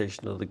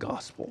presentation of the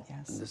gospel.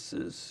 Yes. And this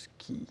is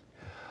key.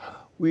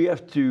 We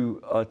have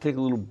to take a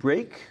little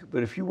break,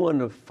 but if you want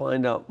to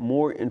find out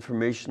more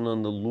information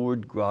on the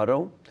Lourdes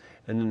Grotto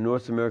and the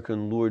North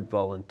American Lourdes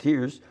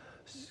Volunteers,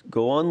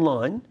 go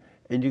online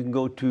and you can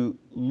go to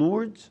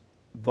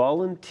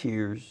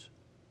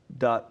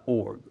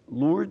lourdesvolunteers.org.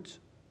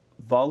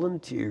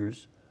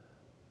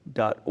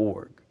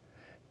 lourdesvolunteers.org.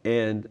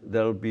 And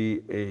that'll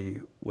be a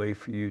way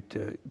for you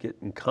to get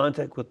in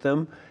contact with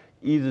them,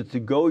 either to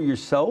go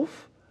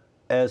yourself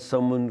as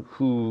someone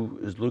who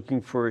is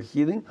looking for a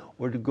healing,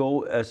 or to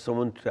go as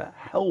someone to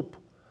help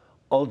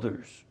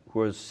others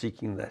who are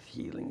seeking that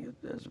healing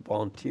as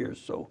volunteers.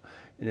 So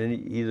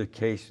in either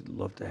case, we'd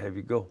love to have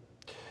you go.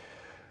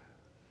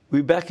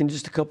 We'll be back in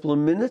just a couple of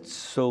minutes,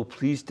 so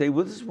please stay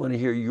with us. We want to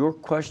hear your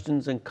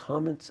questions and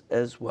comments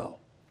as well.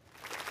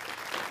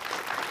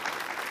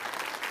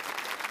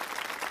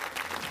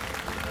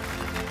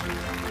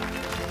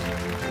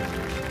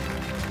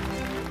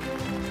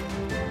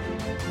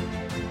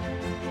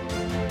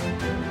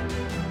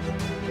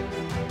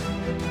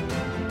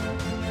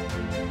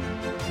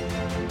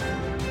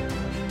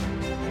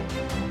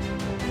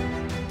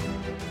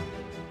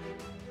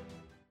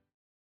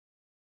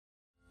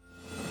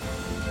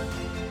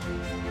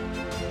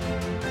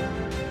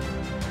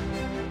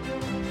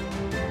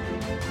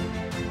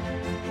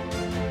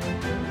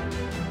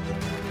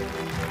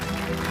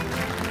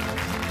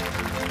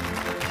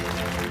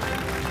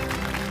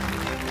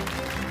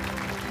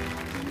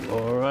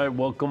 All right,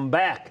 welcome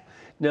back.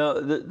 Now,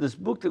 this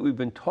book that we've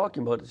been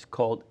talking about is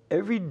called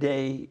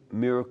Everyday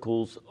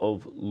Miracles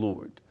of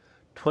Lourdes,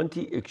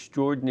 20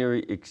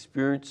 Extraordinary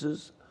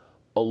Experiences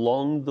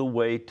Along the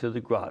Way to the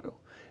Grotto.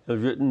 It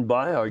was written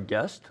by our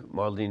guest,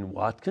 Marlene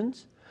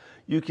Watkins.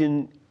 You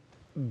can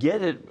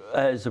get it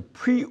as a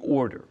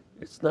pre-order.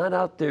 It's not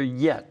out there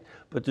yet,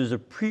 but there's a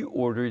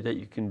pre-order that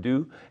you can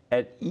do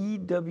at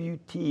ewtnrc.com.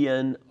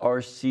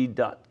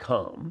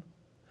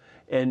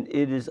 And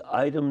it is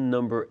item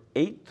number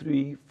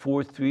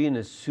 8343, and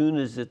as soon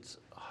as it's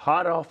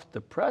hot off the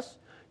press,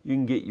 you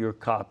can get your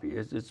copy.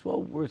 It's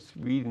well worth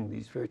reading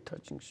these very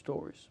touching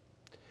stories.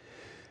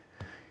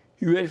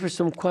 You ready for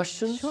some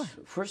questions? Sure.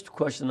 First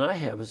question I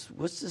have is,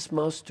 what's this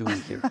mouse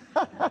doing here?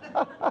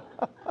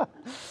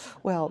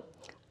 Well,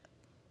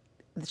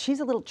 she's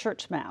a little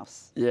church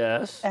mouse.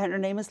 Yes. And her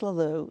name is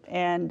Lulu,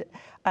 and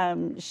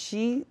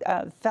she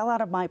fell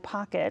out of my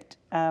pocket,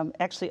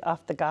 actually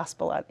off the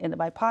gospel out into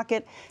my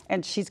pocket,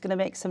 and she's going to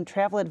make some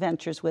travel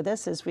adventures with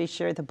us as we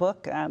share the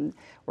book.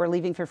 We're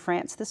leaving for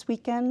France this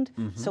weekend,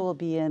 so we'll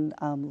be in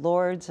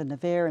Lourdes and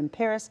Nevers and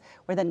Paris.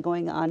 We're then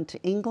going on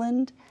to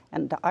England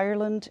and to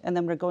Ireland, and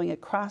then we're going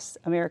across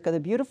America the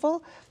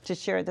Beautiful to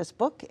share this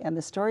book and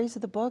the stories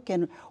of the book,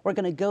 and we're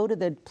going to go to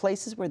the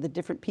places where the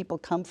different people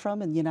come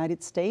from in the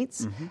United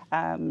States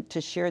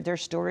to share their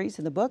stories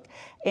in the book.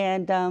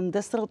 And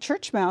this little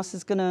church mouse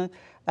is going to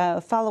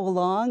follow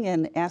along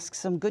and ask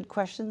some good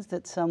questions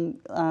that some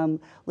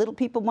little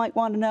people might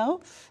want to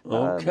know,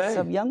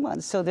 some young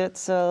ones. So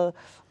that's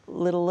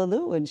little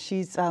Lulu, and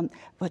she's a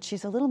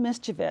little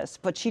mischievous,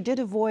 but she did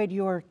avoid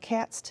your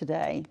cats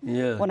today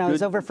when I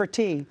was over for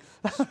tea.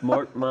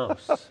 Smart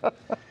mouse.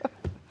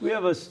 We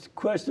have a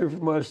question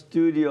from our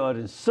studio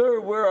audience. Sir,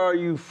 where are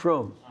you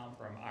from? I'm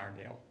from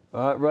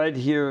Irondale. Right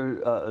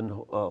here in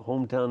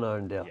hometown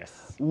Irondale.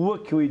 Yes.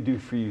 What can we do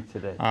for you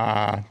today?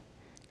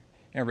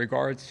 In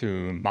regards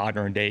to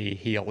modern day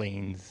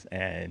healings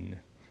and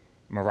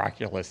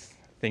miraculous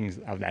things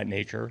of that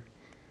nature,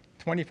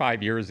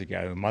 25 years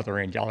ago, Mother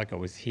Angelica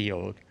was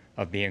healed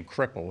of being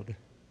crippled.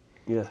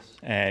 Yes.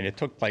 And it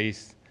took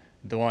place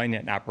during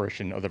an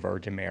apparition of the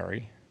Virgin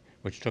Mary,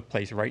 which took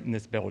place right in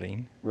this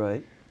building.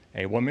 Right.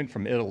 A woman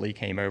from Italy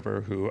came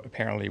over who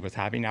apparently was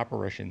having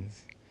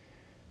apparitions.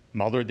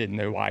 Mother didn't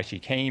know why she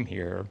came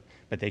here,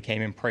 but they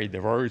came and prayed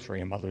the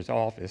rosary in Mother's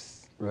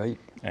office. Right.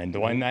 And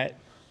doing that,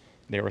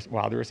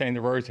 while they were saying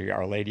the rosary,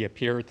 Our Lady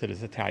appeared to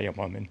this Italian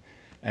woman,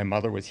 and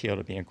Mother was healed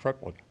of being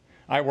crippled.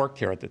 I worked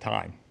here at the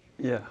time.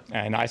 Yeah.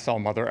 And I saw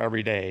Mother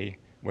every day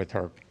with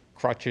her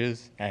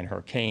crutches and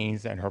her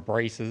canes and her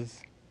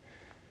braces.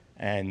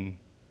 And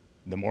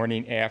the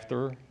morning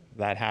after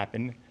that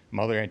happened,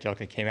 Mother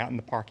Angelica came out in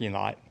the parking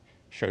lot,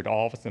 showed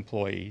all of us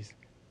employees.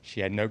 She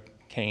had no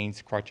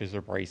canes, crutches,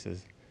 or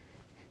braces.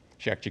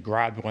 She actually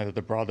grabbed one of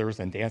the brothers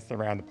and danced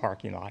around the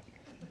parking lot.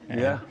 And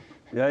Yeah.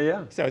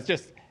 so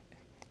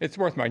it's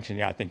worth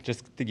mentioning, I think,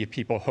 just to give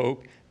people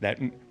hope that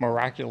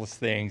miraculous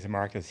things and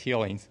miraculous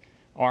healings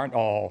aren't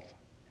all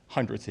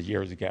hundreds of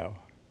years ago.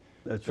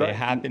 That's right. They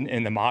happened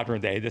in the modern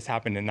day. This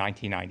happened in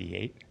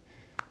 1998.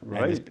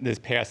 Right. And this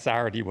past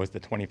Saturday was the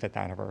 25th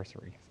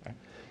anniversary. So.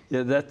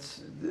 Yeah, that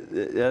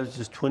was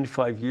just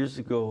 25 years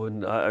ago,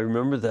 and I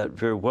remember that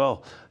very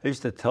well. I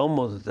used to tell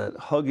Mother that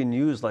hugging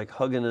you is like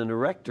hugging an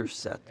erector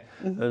set.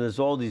 And there's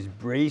all these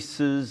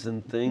braces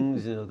and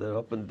things, that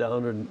up and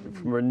down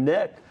from her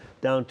neck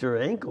down to her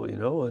ankle,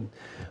 and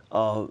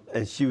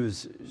she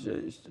was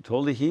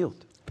totally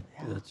healed.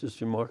 Yeah. That's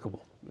just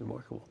remarkable.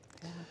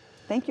 Yeah.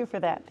 Thank you for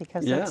that,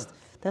 because Yeah.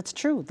 that's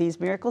true. These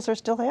miracles are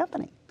still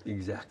happening.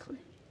 Exactly.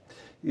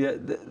 Yeah,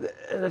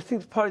 and I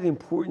think part of the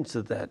importance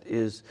of that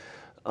is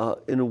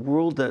in a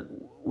world that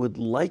would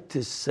like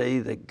to say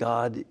that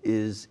God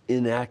is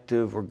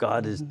inactive or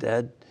God is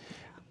dead,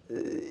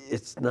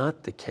 it's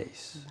not the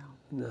case.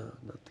 No,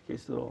 not the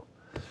case at all.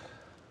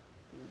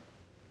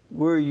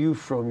 Where are you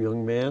from,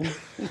 young man?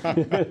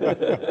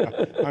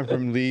 I'm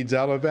from Leeds,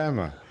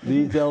 Alabama.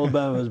 Leeds,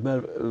 Alabama.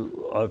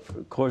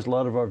 Of course, a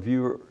lot of our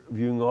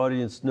viewing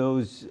audience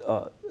knows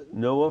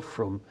Noah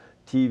from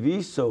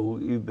TV, so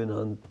you've been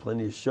on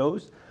plenty of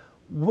shows.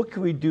 What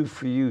can we do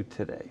for you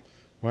today?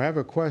 Well, I have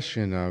a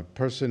question. A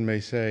person may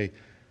say,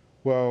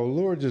 well,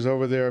 Lourdes is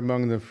over there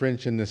among the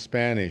French and the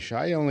Spanish.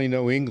 I only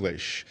know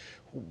English.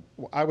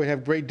 I would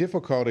have great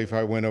difficulty if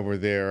I went over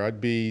there.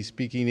 I'd be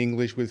speaking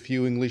English with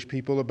few English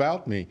people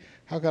about me.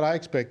 How could I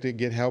expect to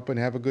get help and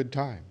have a good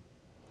time?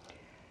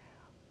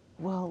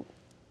 Well,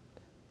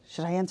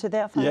 should I answer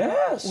that, Father?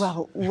 Yes.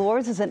 Well,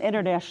 Lourdes is an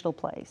international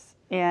place.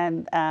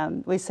 And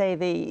we say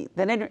the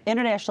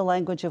international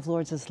language of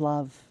Lourdes is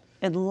love.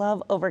 And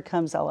love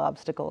overcomes all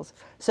obstacles.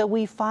 So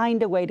we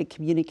find a way to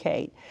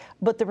communicate.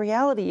 But the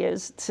reality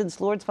is,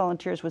 since Lourdes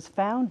Volunteers was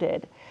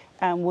founded,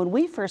 when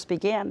we first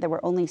began, there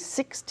were only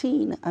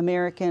 16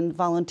 American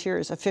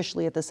volunteers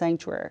officially at the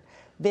sanctuary.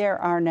 There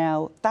are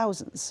now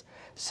thousands.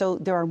 So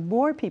there are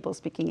more people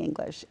speaking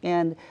English.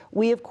 And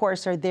we, of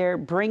course, are there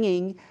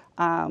bringing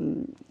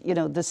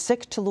the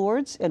sick to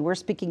Lourdes, and we're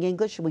speaking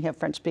English, and we have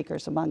French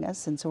speakers among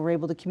us, and so we're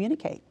able to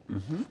communicate.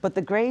 But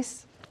the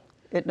grace,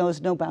 it knows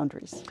no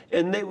boundaries.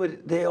 And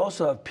they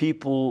also have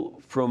people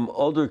from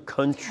other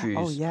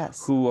countries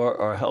who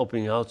are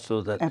helping out, so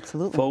that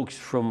folks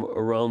from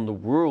around the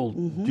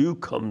world do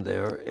come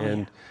there,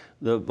 and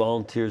the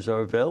volunteers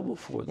are available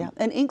for them. Yeah,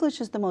 and English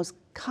is the most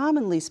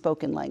commonly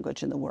spoken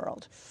language in the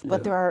world.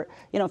 But there are,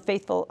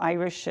 faithful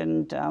Irish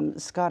and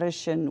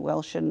Scottish and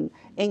Welsh and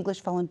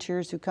English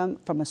volunteers who come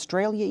from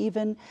Australia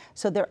even.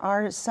 So there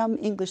are some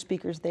English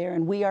speakers there,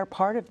 and we are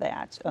part of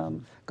that,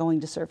 going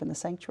to serve in the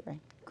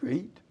sanctuary.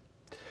 Great.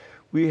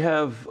 We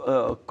have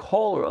a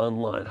caller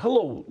online.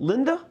 Hello,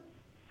 Linda?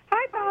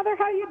 Hi, Father.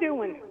 How you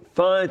doing?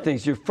 Fine,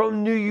 thanks. You're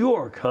from New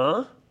York,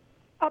 huh?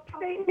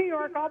 Upstate New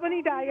York,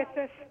 Albany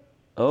Diocese.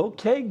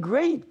 Okay,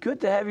 great. Good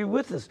to have you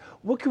with us.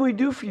 What can we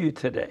do for you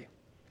today?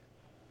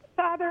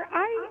 Father,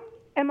 I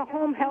am a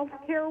home health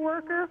care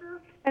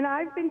worker, and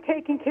I've been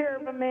taking care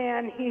of a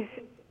man. He's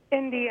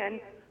Indian,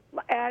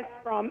 as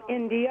from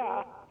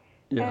India.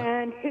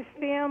 And his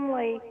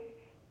family,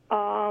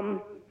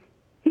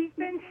 he's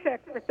been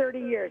sick for 30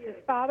 years. His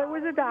father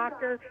was a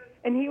doctor,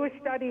 and he was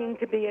studying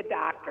to be a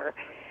doctor,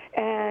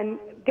 and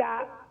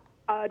got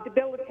a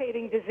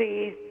debilitating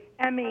disease,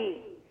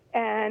 ME.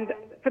 And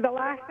for the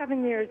last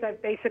 7 years,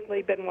 I've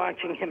basically been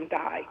watching him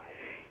die.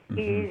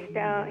 He's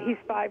down. He's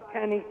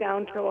 5'10". He's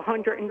down to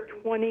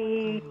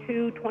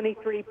 122,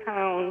 23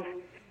 pounds.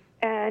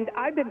 And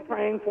I've been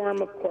praying for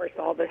him, of course,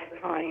 all this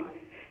time.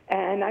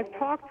 And I've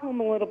talked to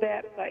him a little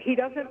bit, but he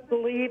doesn't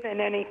believe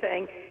in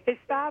anything. His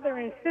father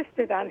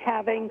insisted on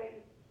having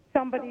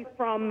somebody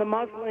from the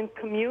Muslim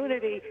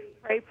community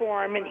pray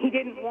for him, and he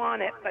didn't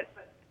want it, but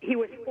he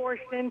was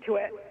forced into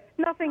it.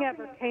 Nothing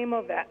ever came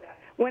of it.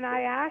 When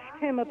I asked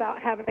him about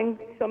having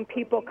some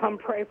people come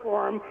pray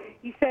for him,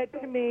 he said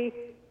to me,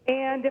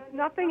 and if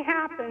nothing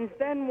happens,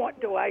 then what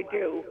do I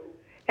do?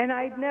 And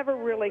I'd never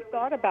really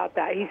thought about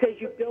that. He says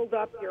you build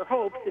up your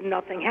hopes and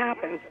nothing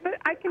happens. But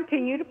I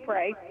continue to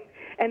pray.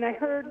 And I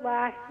heard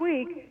last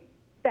week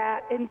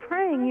that in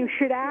praying you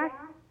should ask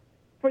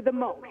for the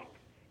most.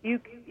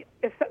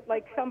 If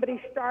like somebody's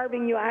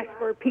starving, you ask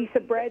for a piece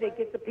of bread, it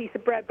gets a piece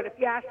of bread. But if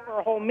you ask for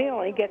a whole meal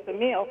and he gets a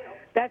meal,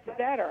 that's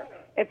better.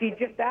 If you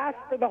just ask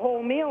for the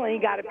whole meal and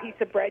you got a piece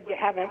of bread, you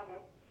haven't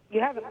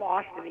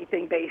lost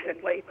anything,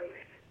 basically.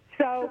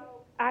 So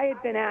I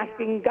had been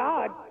asking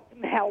God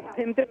to help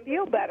him to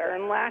feel better.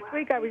 And last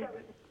week I was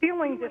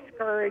feeling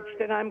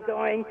discouraged, and I'm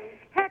going,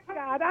 heck,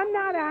 God, I'm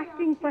not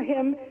asking for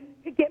him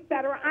to get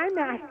better. I'm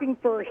asking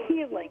for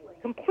healing,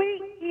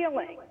 complete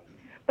healing.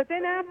 But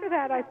then after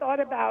that, I thought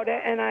about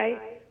it, and I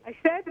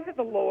said to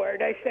the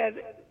Lord, I said,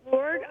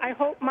 Lord, I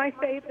hope my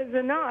faith is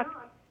enough.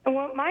 And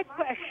what my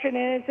question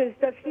is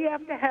does he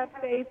have to have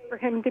faith for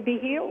him to be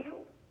healed?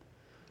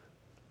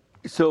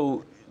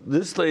 So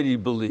this lady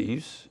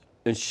believes,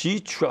 and she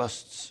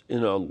trusts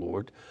in our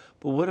Lord,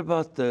 but what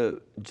about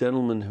the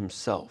gentleman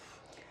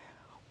himself?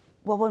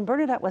 Well, when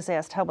Bernadette was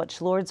asked how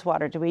much Lourdes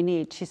water do we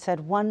need, she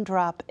said 1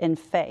 drop in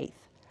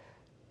faith.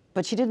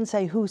 But she didn't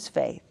say whose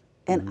faith.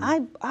 And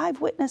I've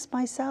witnessed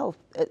myself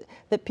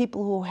that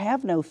people who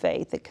have no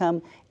faith that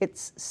come,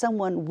 it's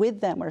someone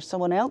with them or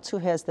someone else who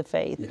has the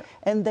faith,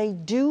 and they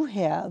do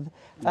have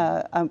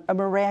a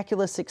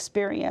miraculous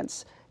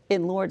experience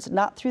in Lourdes,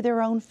 not through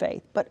their own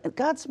faith, but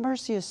God's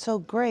mercy is so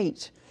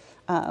great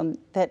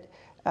that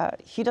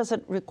He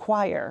doesn't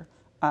require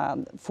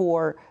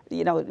for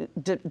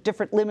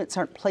different limits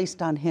aren't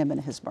placed on Him in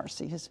His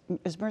mercy.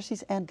 His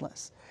mercy's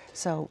endless.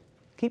 So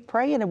keep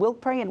praying, and we'll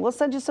pray, and we'll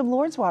send you some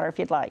Lourdes water if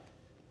you'd like.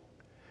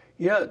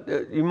 Yeah,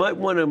 you might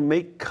want to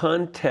make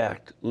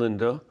contact,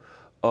 Linda,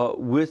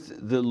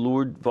 with the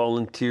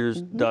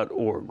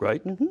LourdesVolunteers.org,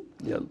 right?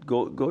 Yeah,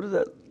 go to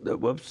that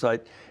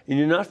website, and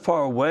you're not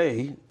far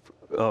away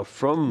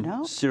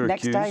from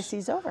Syracuse. Next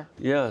diocese over.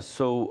 Yeah,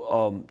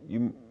 so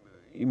you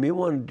may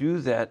want to do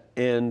that,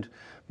 and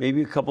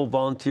maybe a couple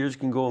volunteers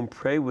can go and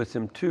pray with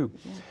him too.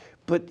 Yeah.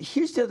 But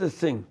here's the other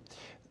thing: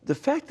 the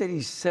fact that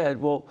he said,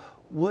 "Well,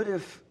 what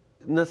if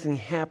nothing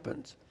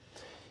happens?"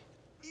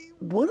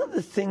 One of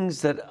the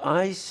things that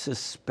I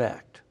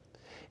suspect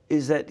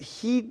is that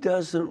he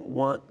doesn't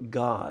want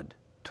God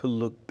to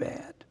look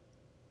bad.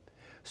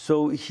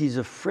 So he's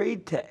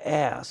afraid to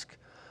ask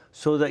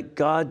so that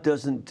God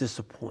doesn't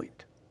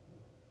disappoint.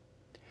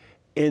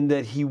 And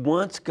that he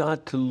wants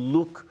God to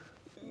look,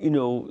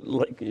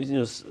 like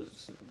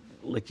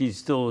he's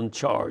still in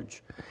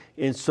charge.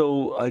 And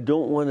so I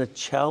don't want to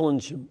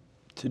challenge him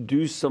to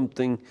do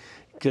something,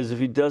 because if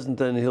he doesn't,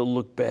 then he'll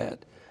look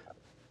bad.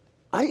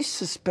 I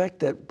suspect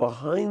that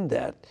behind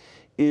that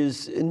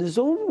is, in his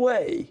own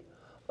way,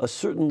 a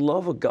certain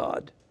love of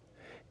God.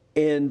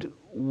 And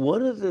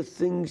one of the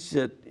things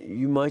that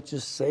you might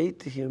just say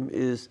to him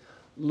is,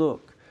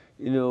 look,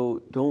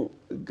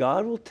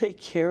 God will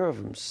take care of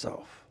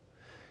himself.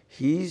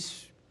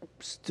 He's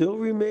still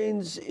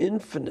remains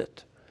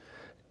infinite,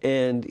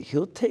 and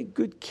he'll take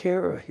good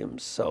care of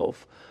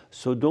himself.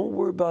 So don't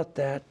worry about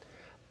that.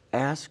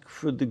 Ask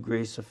for the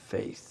grace of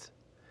faith.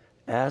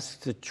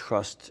 Ask to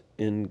trust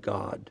in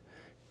God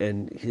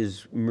and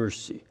his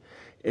mercy.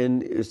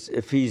 And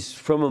if he's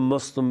from a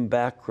Muslim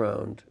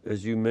background,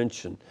 as you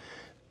mentioned,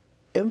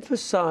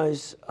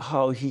 emphasize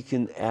how he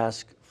can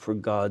ask for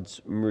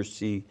God's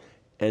mercy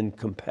and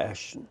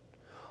compassion.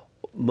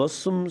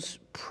 Muslims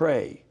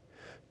pray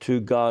to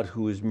God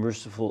who is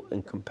merciful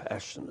and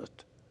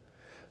compassionate.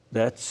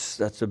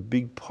 That's a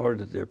big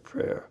part of their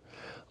prayer.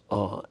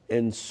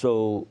 And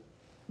so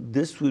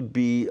this would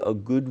be a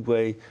good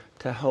way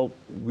to help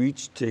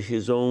reach to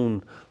his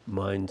own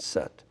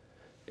mindset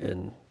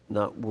and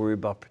not worry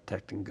about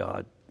protecting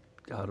God.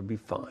 God will be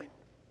fine.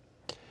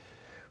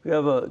 We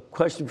have a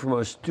question from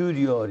our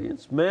studio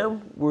audience.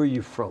 Ma'am, where are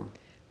you from?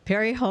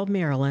 Perry Hall,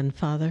 Maryland,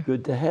 Father.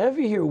 Good to have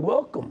you here.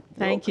 Welcome.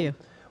 Thank you.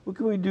 What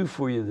can we do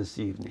for you this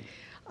evening?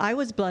 I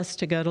was blessed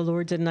to go to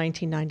Lourdes in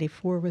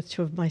 1994 with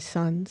two of my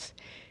sons,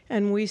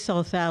 and we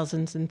saw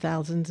thousands and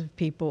thousands of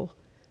people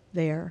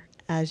there,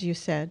 as you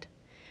said.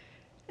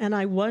 And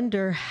I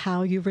wonder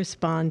how you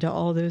respond to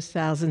all those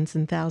thousands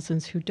and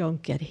thousands who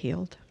don't get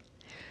healed.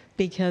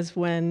 Because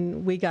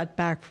when we got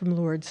back from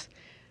Lourdes,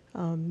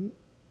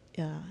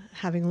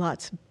 having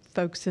lots of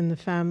folks in the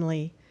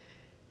family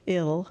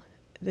ill,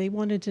 they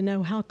wanted to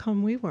know how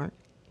come we weren't.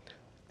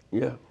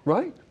 Yeah,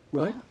 right.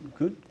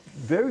 Good,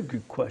 very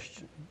good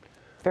question.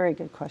 Very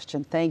good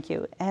question. Thank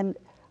you. And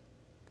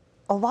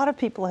a lot of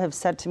people have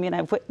said to me, and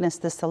I've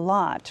witnessed this a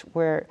lot,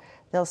 where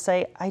they'll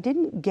say, I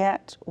didn't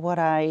get what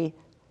I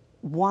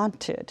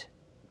wanted,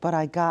 but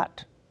I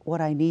got what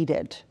I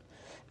needed.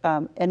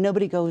 And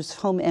nobody goes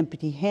home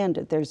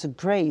empty-handed. There's a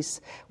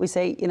grace. We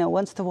say,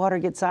 once the water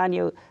gets on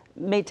you, it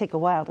may take a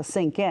while to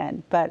sink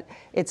in, but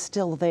it's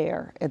still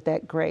there at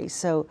that grace.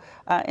 So,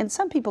 and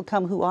some people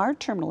come who are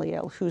terminally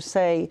ill, who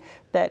say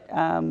that,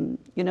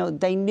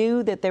 they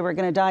knew that they were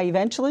going to die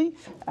eventually,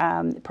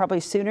 probably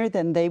sooner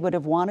than they would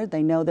have wanted.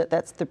 They know that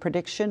that's the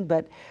prediction,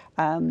 but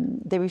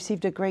they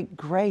received a great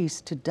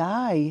grace to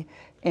die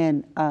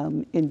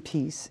in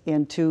peace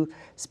and to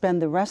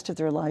spend the rest of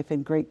their life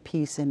in great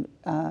peace, and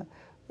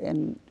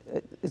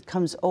it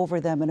comes over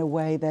them in a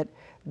way that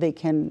they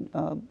can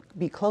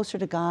be closer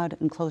to God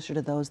and closer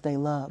to those they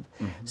love.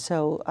 Mm-hmm.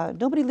 So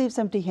nobody leaves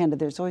empty-handed.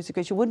 There's always a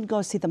grace. You wouldn't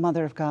go see the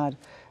Mother of God,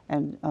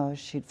 and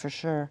she'd for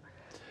sure,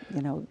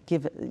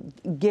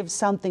 give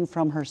something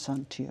from her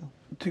son to you.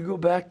 To go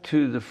back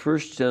to the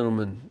first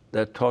gentleman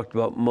that talked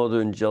about Mother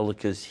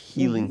Angelica's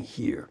healing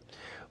here,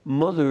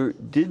 Mother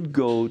did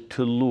go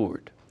to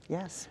Lourdes.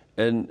 Yes.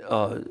 And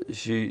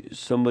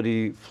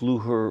somebody flew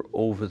her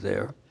over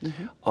there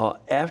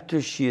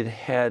after she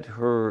had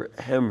her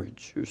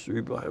hemorrhage, her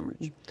cerebral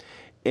hemorrhage,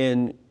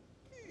 and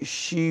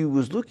she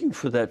was looking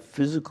for that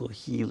physical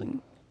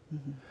healing.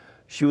 Mm-hmm.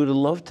 She would have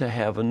loved to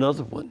have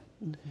another one,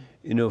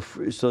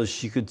 so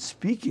she could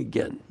speak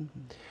again.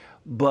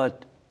 Mm-hmm.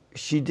 But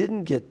she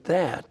didn't get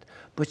that.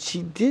 But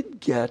she did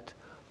get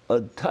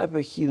a type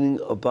of healing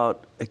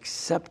about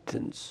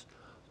acceptance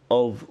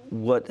of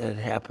what had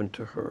happened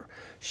to her.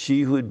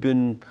 She who had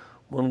been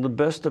one of the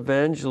best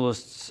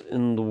evangelists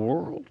in the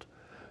world,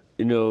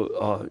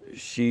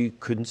 she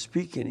couldn't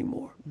speak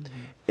anymore. Mm-hmm.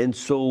 And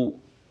so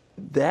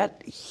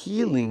that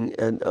healing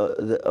and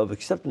of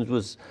acceptance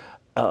was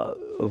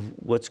of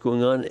what's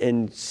going on,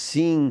 and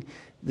seeing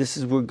this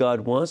is where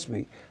God wants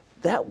me,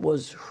 that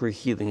was her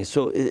healing.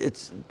 So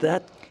it's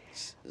that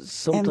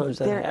sometimes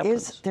and that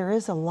happens. There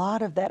is a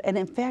lot of that. And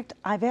in fact,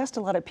 I've asked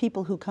a lot of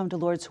people who come to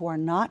Lourdes who are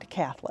not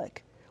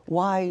Catholic,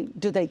 why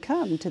do they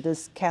come to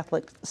this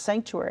Catholic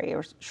sanctuary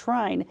or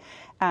shrine?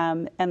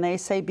 And they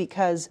say,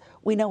 because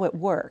we know it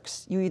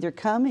works. You either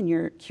come and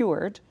you're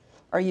cured,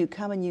 or you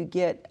come and you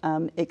get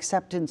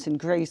acceptance and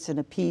grace and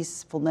a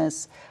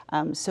peacefulness.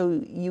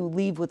 So you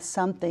leave with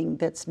something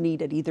that's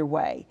needed either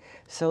way.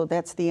 So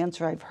that's the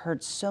answer I've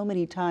heard so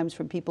many times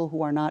from people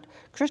who are not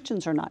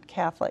Christians or not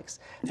Catholics,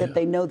 that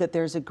they know that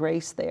there's a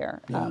grace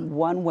there,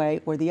 one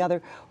way or the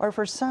other. Or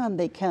for some,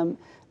 they come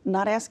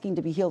not asking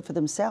to be healed for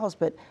themselves,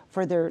 but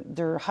for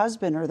their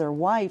husband or their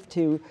wife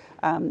to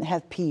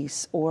have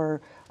peace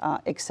or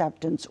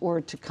acceptance,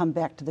 or to come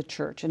back to the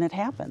church. And it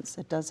happens.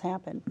 It does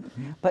happen.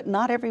 Mm-hmm. But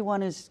not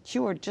everyone is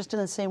cured, just in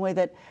the same way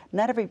that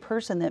not every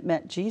person that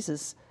met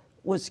Jesus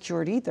was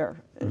cured either.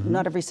 Mm-hmm.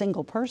 Not every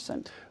single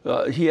person.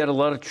 He had a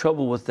lot of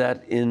trouble with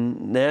that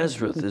in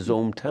Nazareth, his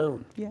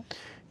hometown. Yeah.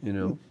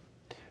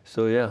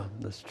 So yeah,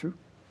 that's true.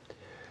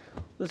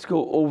 Let's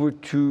go over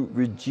to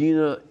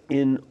Regina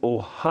in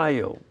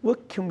Ohio.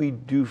 What can we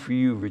do for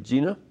you,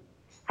 Regina?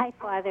 Hi,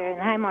 Father,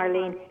 and hi,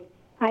 Marlene.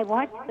 I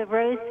watched the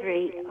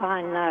Rosary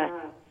on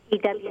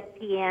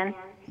EWTN,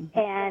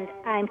 and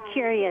I'm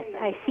curious.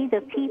 I see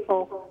the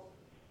people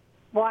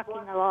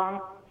walking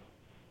along.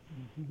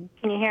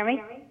 Can you hear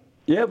me?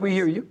 Yeah, we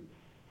hear you.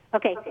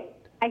 Okay.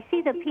 I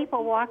see the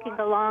people walking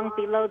along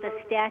below the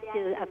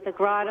statue of the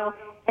grotto,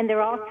 and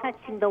they're all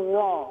touching the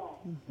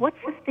wall. What's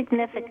the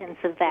significance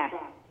of that?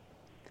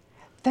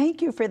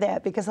 Thank you for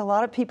that, because a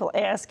lot of people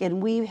ask,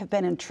 and we have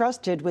been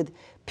entrusted with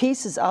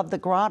pieces of the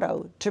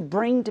grotto to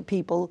bring to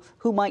people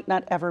who might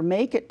not ever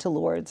make it to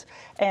Lourdes.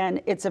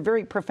 And it's a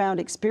very profound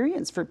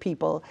experience for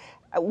people.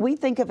 We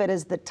think of it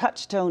as the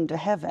touchstone to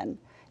heaven.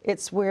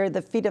 It's where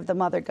the feet of the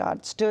Mother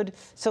God stood.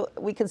 So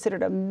we consider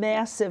it a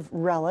massive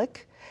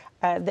relic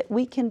that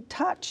we can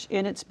touch,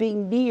 and it's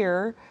being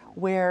near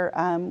where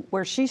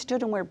she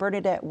stood and where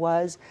Bernadette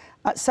was.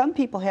 Some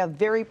people have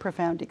very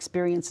profound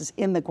experiences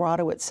in the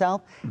grotto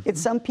itself.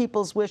 It's some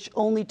people's wish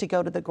only to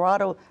go to the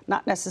grotto,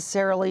 not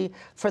necessarily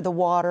for the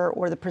water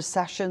or the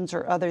processions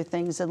or other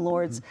things in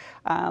Lourdes.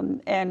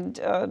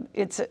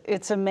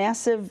 It's a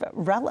massive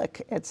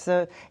relic. It's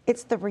the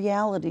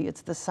reality.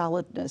 It's the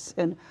solidness,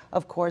 and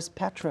of course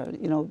Petra,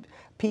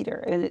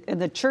 Peter,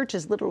 and the church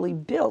is literally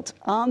built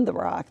on the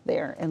rock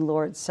there in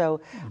Lourdes.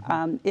 So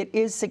it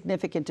is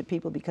significant to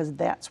people because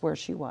that's where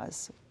she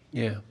was.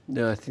 Yeah,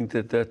 I think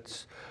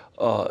that's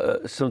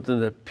something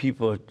that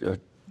people are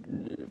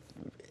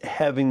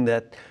having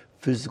that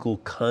physical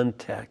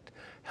contact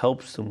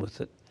helps them with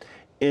it.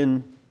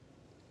 And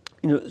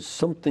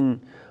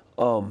something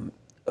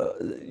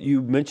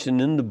you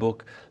mentioned in the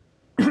book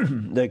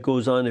that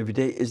goes on every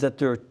day is that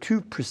there are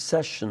 2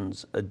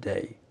 processions a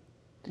day.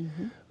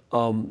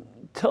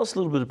 Tell us a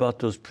little bit about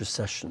those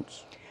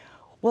processions.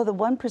 Well, the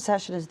one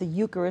procession is the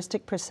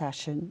Eucharistic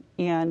procession,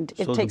 and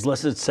it takes the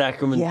Blessed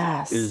Sacrament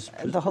is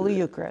the Holy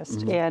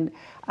Eucharist, and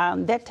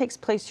that takes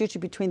place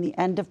usually between the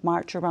end of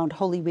March, around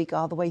Holy Week,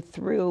 all the way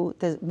through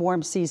the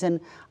warm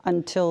season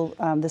until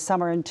the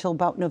summer, until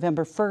about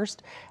November 1st.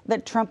 The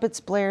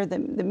trumpets blare, the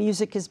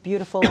music is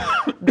beautiful.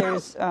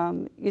 There's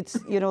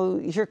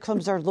Here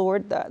Comes Our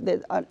Lord.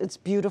 It's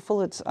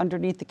beautiful. It's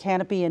underneath the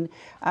canopy, and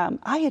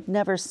I had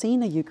never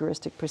seen a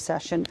Eucharistic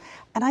procession,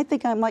 and I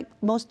think I'm like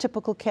most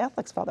typical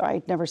Catholics, Father. I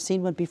had never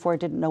seen one before. I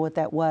didn't know what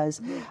that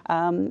was,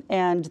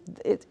 and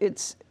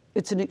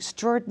it's an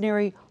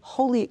extraordinary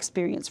holy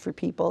experience for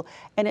people,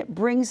 and it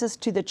brings us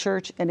to the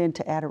church and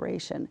into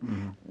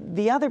adoration.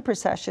 The other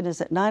procession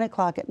is at 9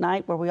 o'clock at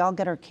night, where we all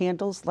get our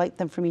candles, light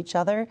them from each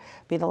other,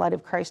 be the light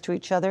of Christ to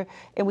each other,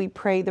 and we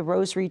pray the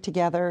rosary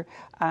together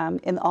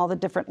in all the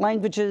different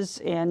languages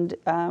and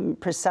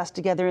process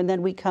together, and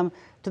then we come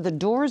to the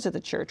doors of the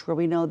church where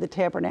we know the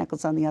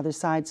tabernacle's on the other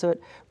side, so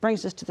it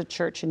brings us to the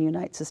church and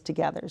unites us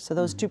together. So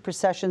those 2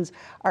 processions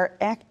are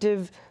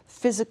active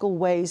physical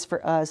ways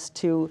for us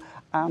to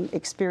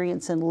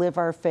experience and live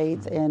our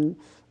faith and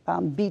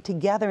be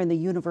together in the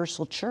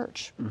universal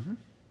church.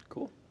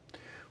 Cool.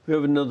 We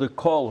have another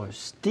caller.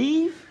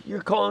 Steve,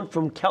 you're calling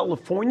from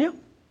California?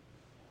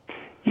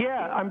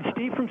 Yeah, I'm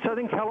Steve from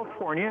Southern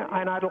California,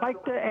 and I'd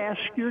like to ask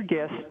your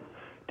guest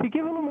to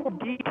give a little more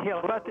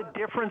detail about the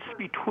difference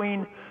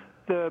between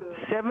the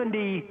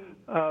 70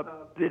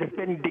 that have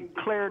been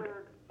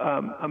declared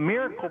a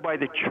miracle by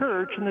the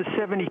church and the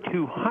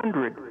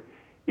 7,200.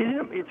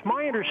 It's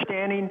my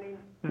understanding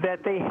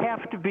that they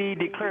have to be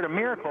declared a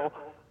miracle,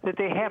 that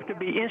they have to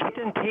be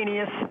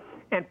instantaneous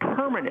and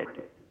permanent.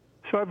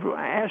 So I've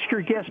asked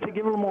your guest to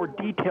give a little more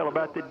detail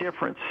about the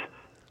difference.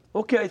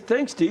 Okay,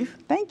 thanks, Steve.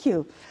 Thank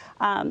you.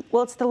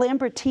 Well, it's the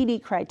Lambertini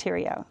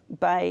criteria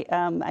by,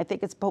 I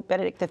think it's Pope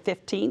Benedict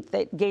XV,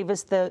 that gave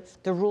us the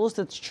rules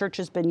that the church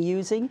has been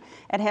using.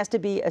 It has to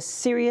be a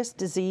serious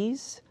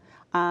disease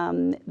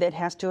that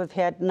has to have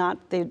had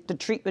not the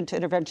treatment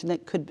intervention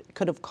that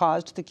could have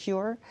caused the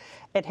cure.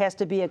 It has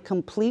to be a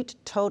complete,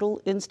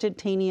 total,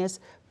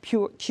 instantaneous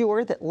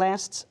cure that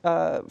lasts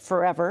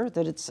forever.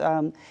 That it's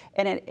and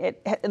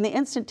the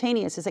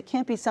instantaneous is it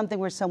can't be something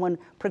where someone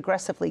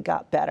progressively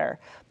got better.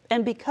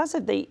 And because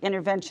of the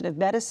intervention of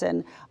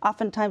medicine,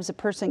 oftentimes a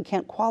person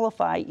can't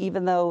qualify,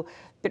 even though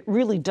it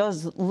really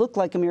does look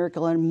like a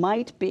miracle and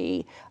might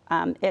be.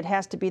 It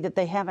has to be that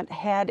they haven't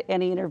had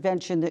any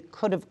intervention that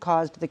could have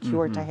caused the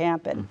cure to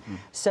happen.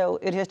 So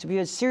it has to be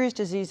a serious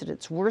disease at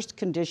its worst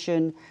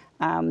condition,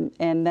 and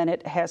then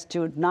it has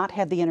to not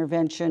have the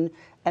intervention,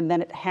 and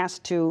then it has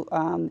to,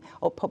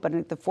 Pope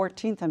Benedict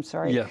XIV, I'm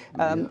sorry.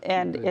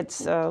 And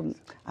it's,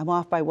 I'm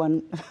off by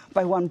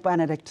one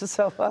Benedict,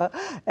 so. But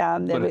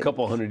a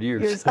couple hundred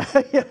years.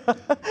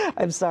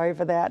 I'm sorry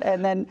for that.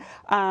 And then,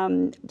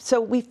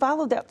 so we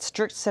follow that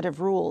strict set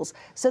of rules.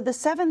 So the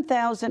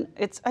 7,000,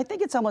 I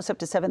think it's almost up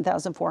to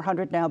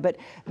 7,400 now, but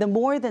the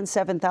more than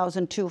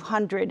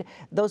 7,200,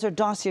 those are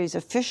dossiers,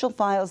 official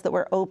files that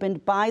were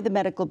opened by the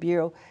Medical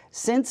Bureau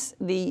since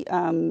the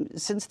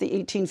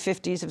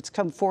 1850s. It's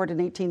come forward in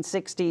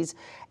 1860s,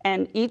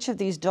 and each of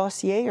these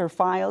dossiers or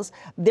files,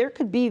 there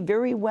could be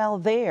very well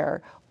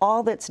there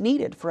all that's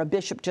needed for a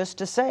bishop just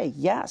to say,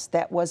 yes,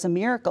 that was a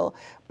miracle,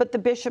 but the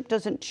bishop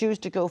doesn't choose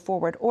to go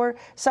forward. Or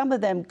some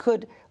of them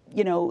could,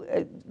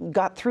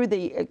 got through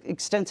the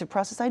extensive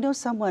process. I know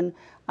someone,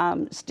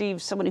 Steve,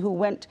 someone who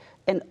went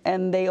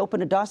and they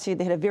opened a dossier,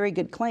 they had a very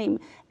good claim,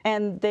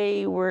 and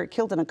they were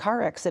killed in a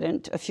car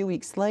accident a few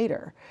weeks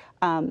later.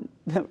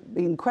 The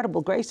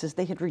incredible grace is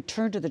they had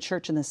returned to the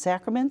church in the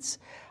sacraments,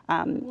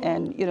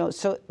 and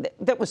so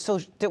that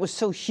was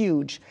so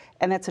huge,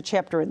 and that's a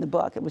chapter in the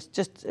book. It was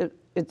just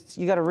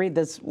you got to read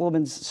this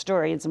woman's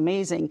story. It's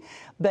amazing.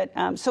 But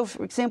so,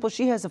 for example,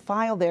 she has a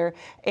file there,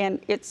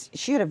 and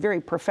she had a very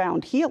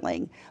profound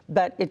healing,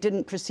 but it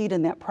didn't proceed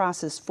in that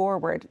process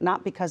forward,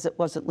 not because it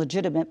wasn't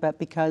legitimate, but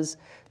because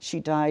she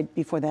died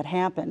before that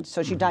happened.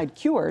 So she died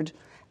cured,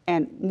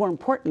 and more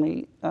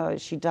importantly,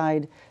 she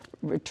died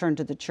returned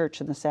to the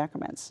church and the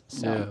sacraments.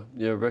 So.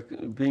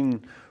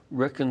 Being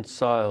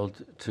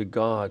reconciled to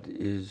God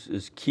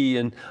is key.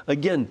 And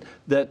again,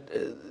 that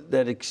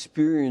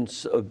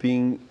experience of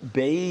being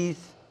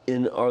bathed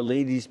in Our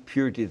Lady's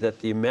purity,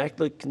 that the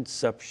Immaculate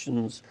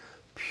Conception's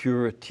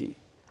purity,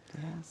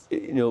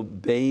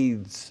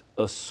 bathes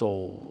a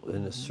soul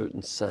in a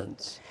certain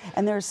sense.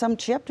 And there are some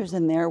chapters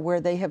in there where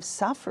they have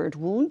suffered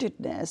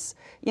woundedness.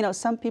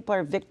 Some people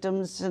are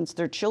victims since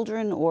they're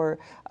children or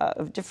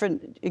of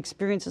different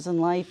experiences in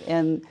life,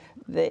 and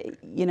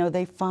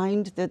they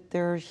find that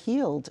they're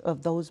healed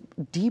of those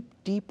deep,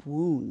 deep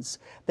wounds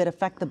that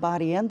affect the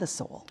body and the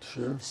soul.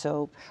 Sure.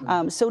 So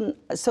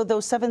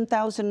those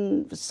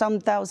 7,000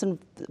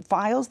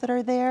 files that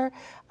are there,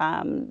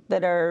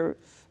 that are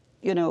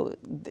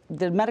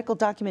the medical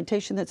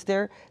documentation that's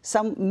there,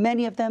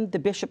 many of them, the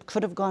bishop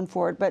could have gone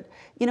forward. But,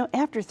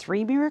 after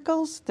 3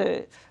 miracles,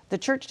 the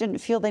church didn't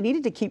feel they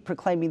needed to keep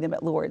proclaiming them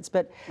at Lourdes.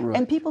 But,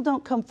 and people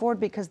don't come forward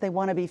because they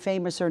want to be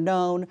famous or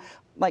known.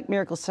 Like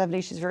Miracle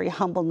 70, she's a very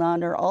humble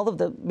nun, or all of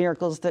the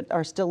miracles that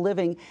are still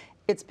living.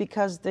 It's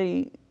because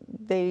they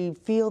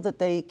feel that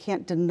they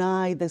can't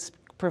deny this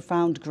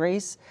profound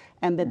grace,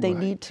 and that they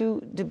need to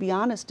be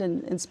honest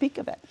and speak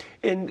of it.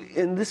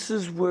 And this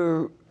is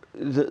where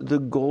the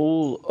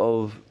goal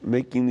of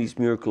making these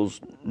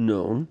miracles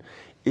known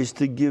is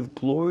to give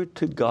glory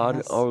to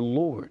God our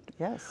Lord.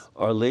 Yes.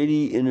 Our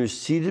Lady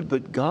interceded,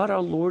 but God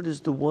our Lord is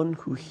the one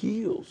who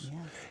heals.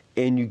 Yes.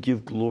 And you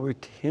give glory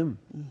to Him.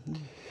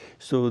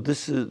 So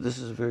this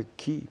is very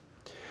key.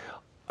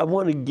 I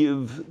want to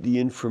give the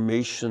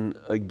information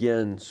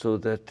again so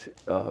that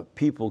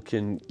people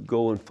can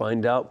go and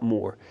find out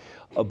more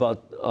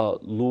about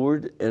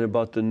Lourdes and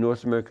about the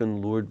North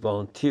American Lourdes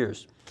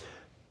Volunteers.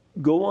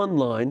 Go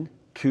online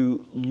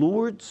to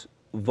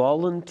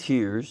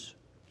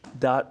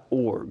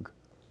lourdesvolunteers.org,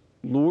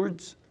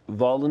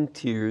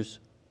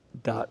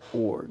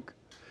 lourdesvolunteers.org,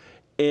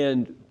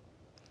 and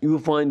you will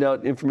find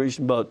out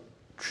information about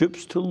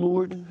trips to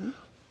Lourdes,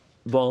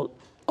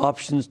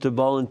 options to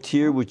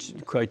volunteer, which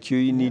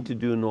criteria you need to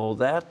do and all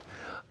that.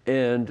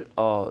 And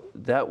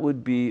that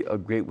would be a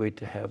great way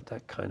to have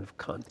that kind of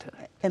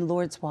contact. And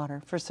Lourdes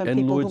water. For some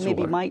people who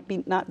maybe might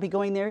not be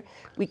going there,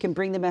 we can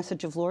bring the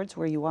message of Lourdes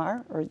where you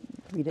are, or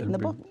read it in the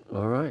book.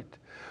 All right.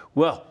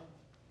 Well,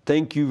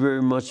 thank you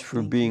very much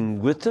for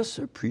being with us.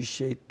 I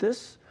appreciate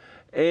this.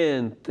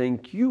 And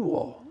thank you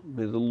all.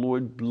 May the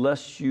Lord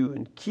bless you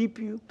and keep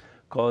you,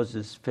 cause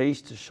His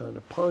face to shine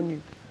upon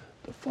you,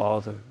 the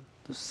Father,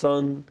 the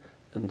Son,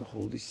 and the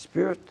Holy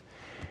Spirit.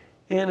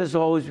 And as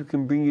always, we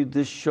can bring you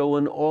this show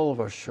and all of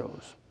our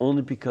shows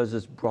only because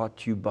it's brought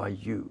to you by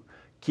you,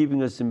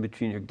 keeping us in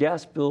between your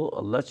gas bill,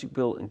 electric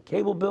bill, and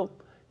cable bill,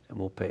 and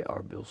we'll pay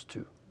our bills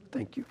too.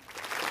 Thank you.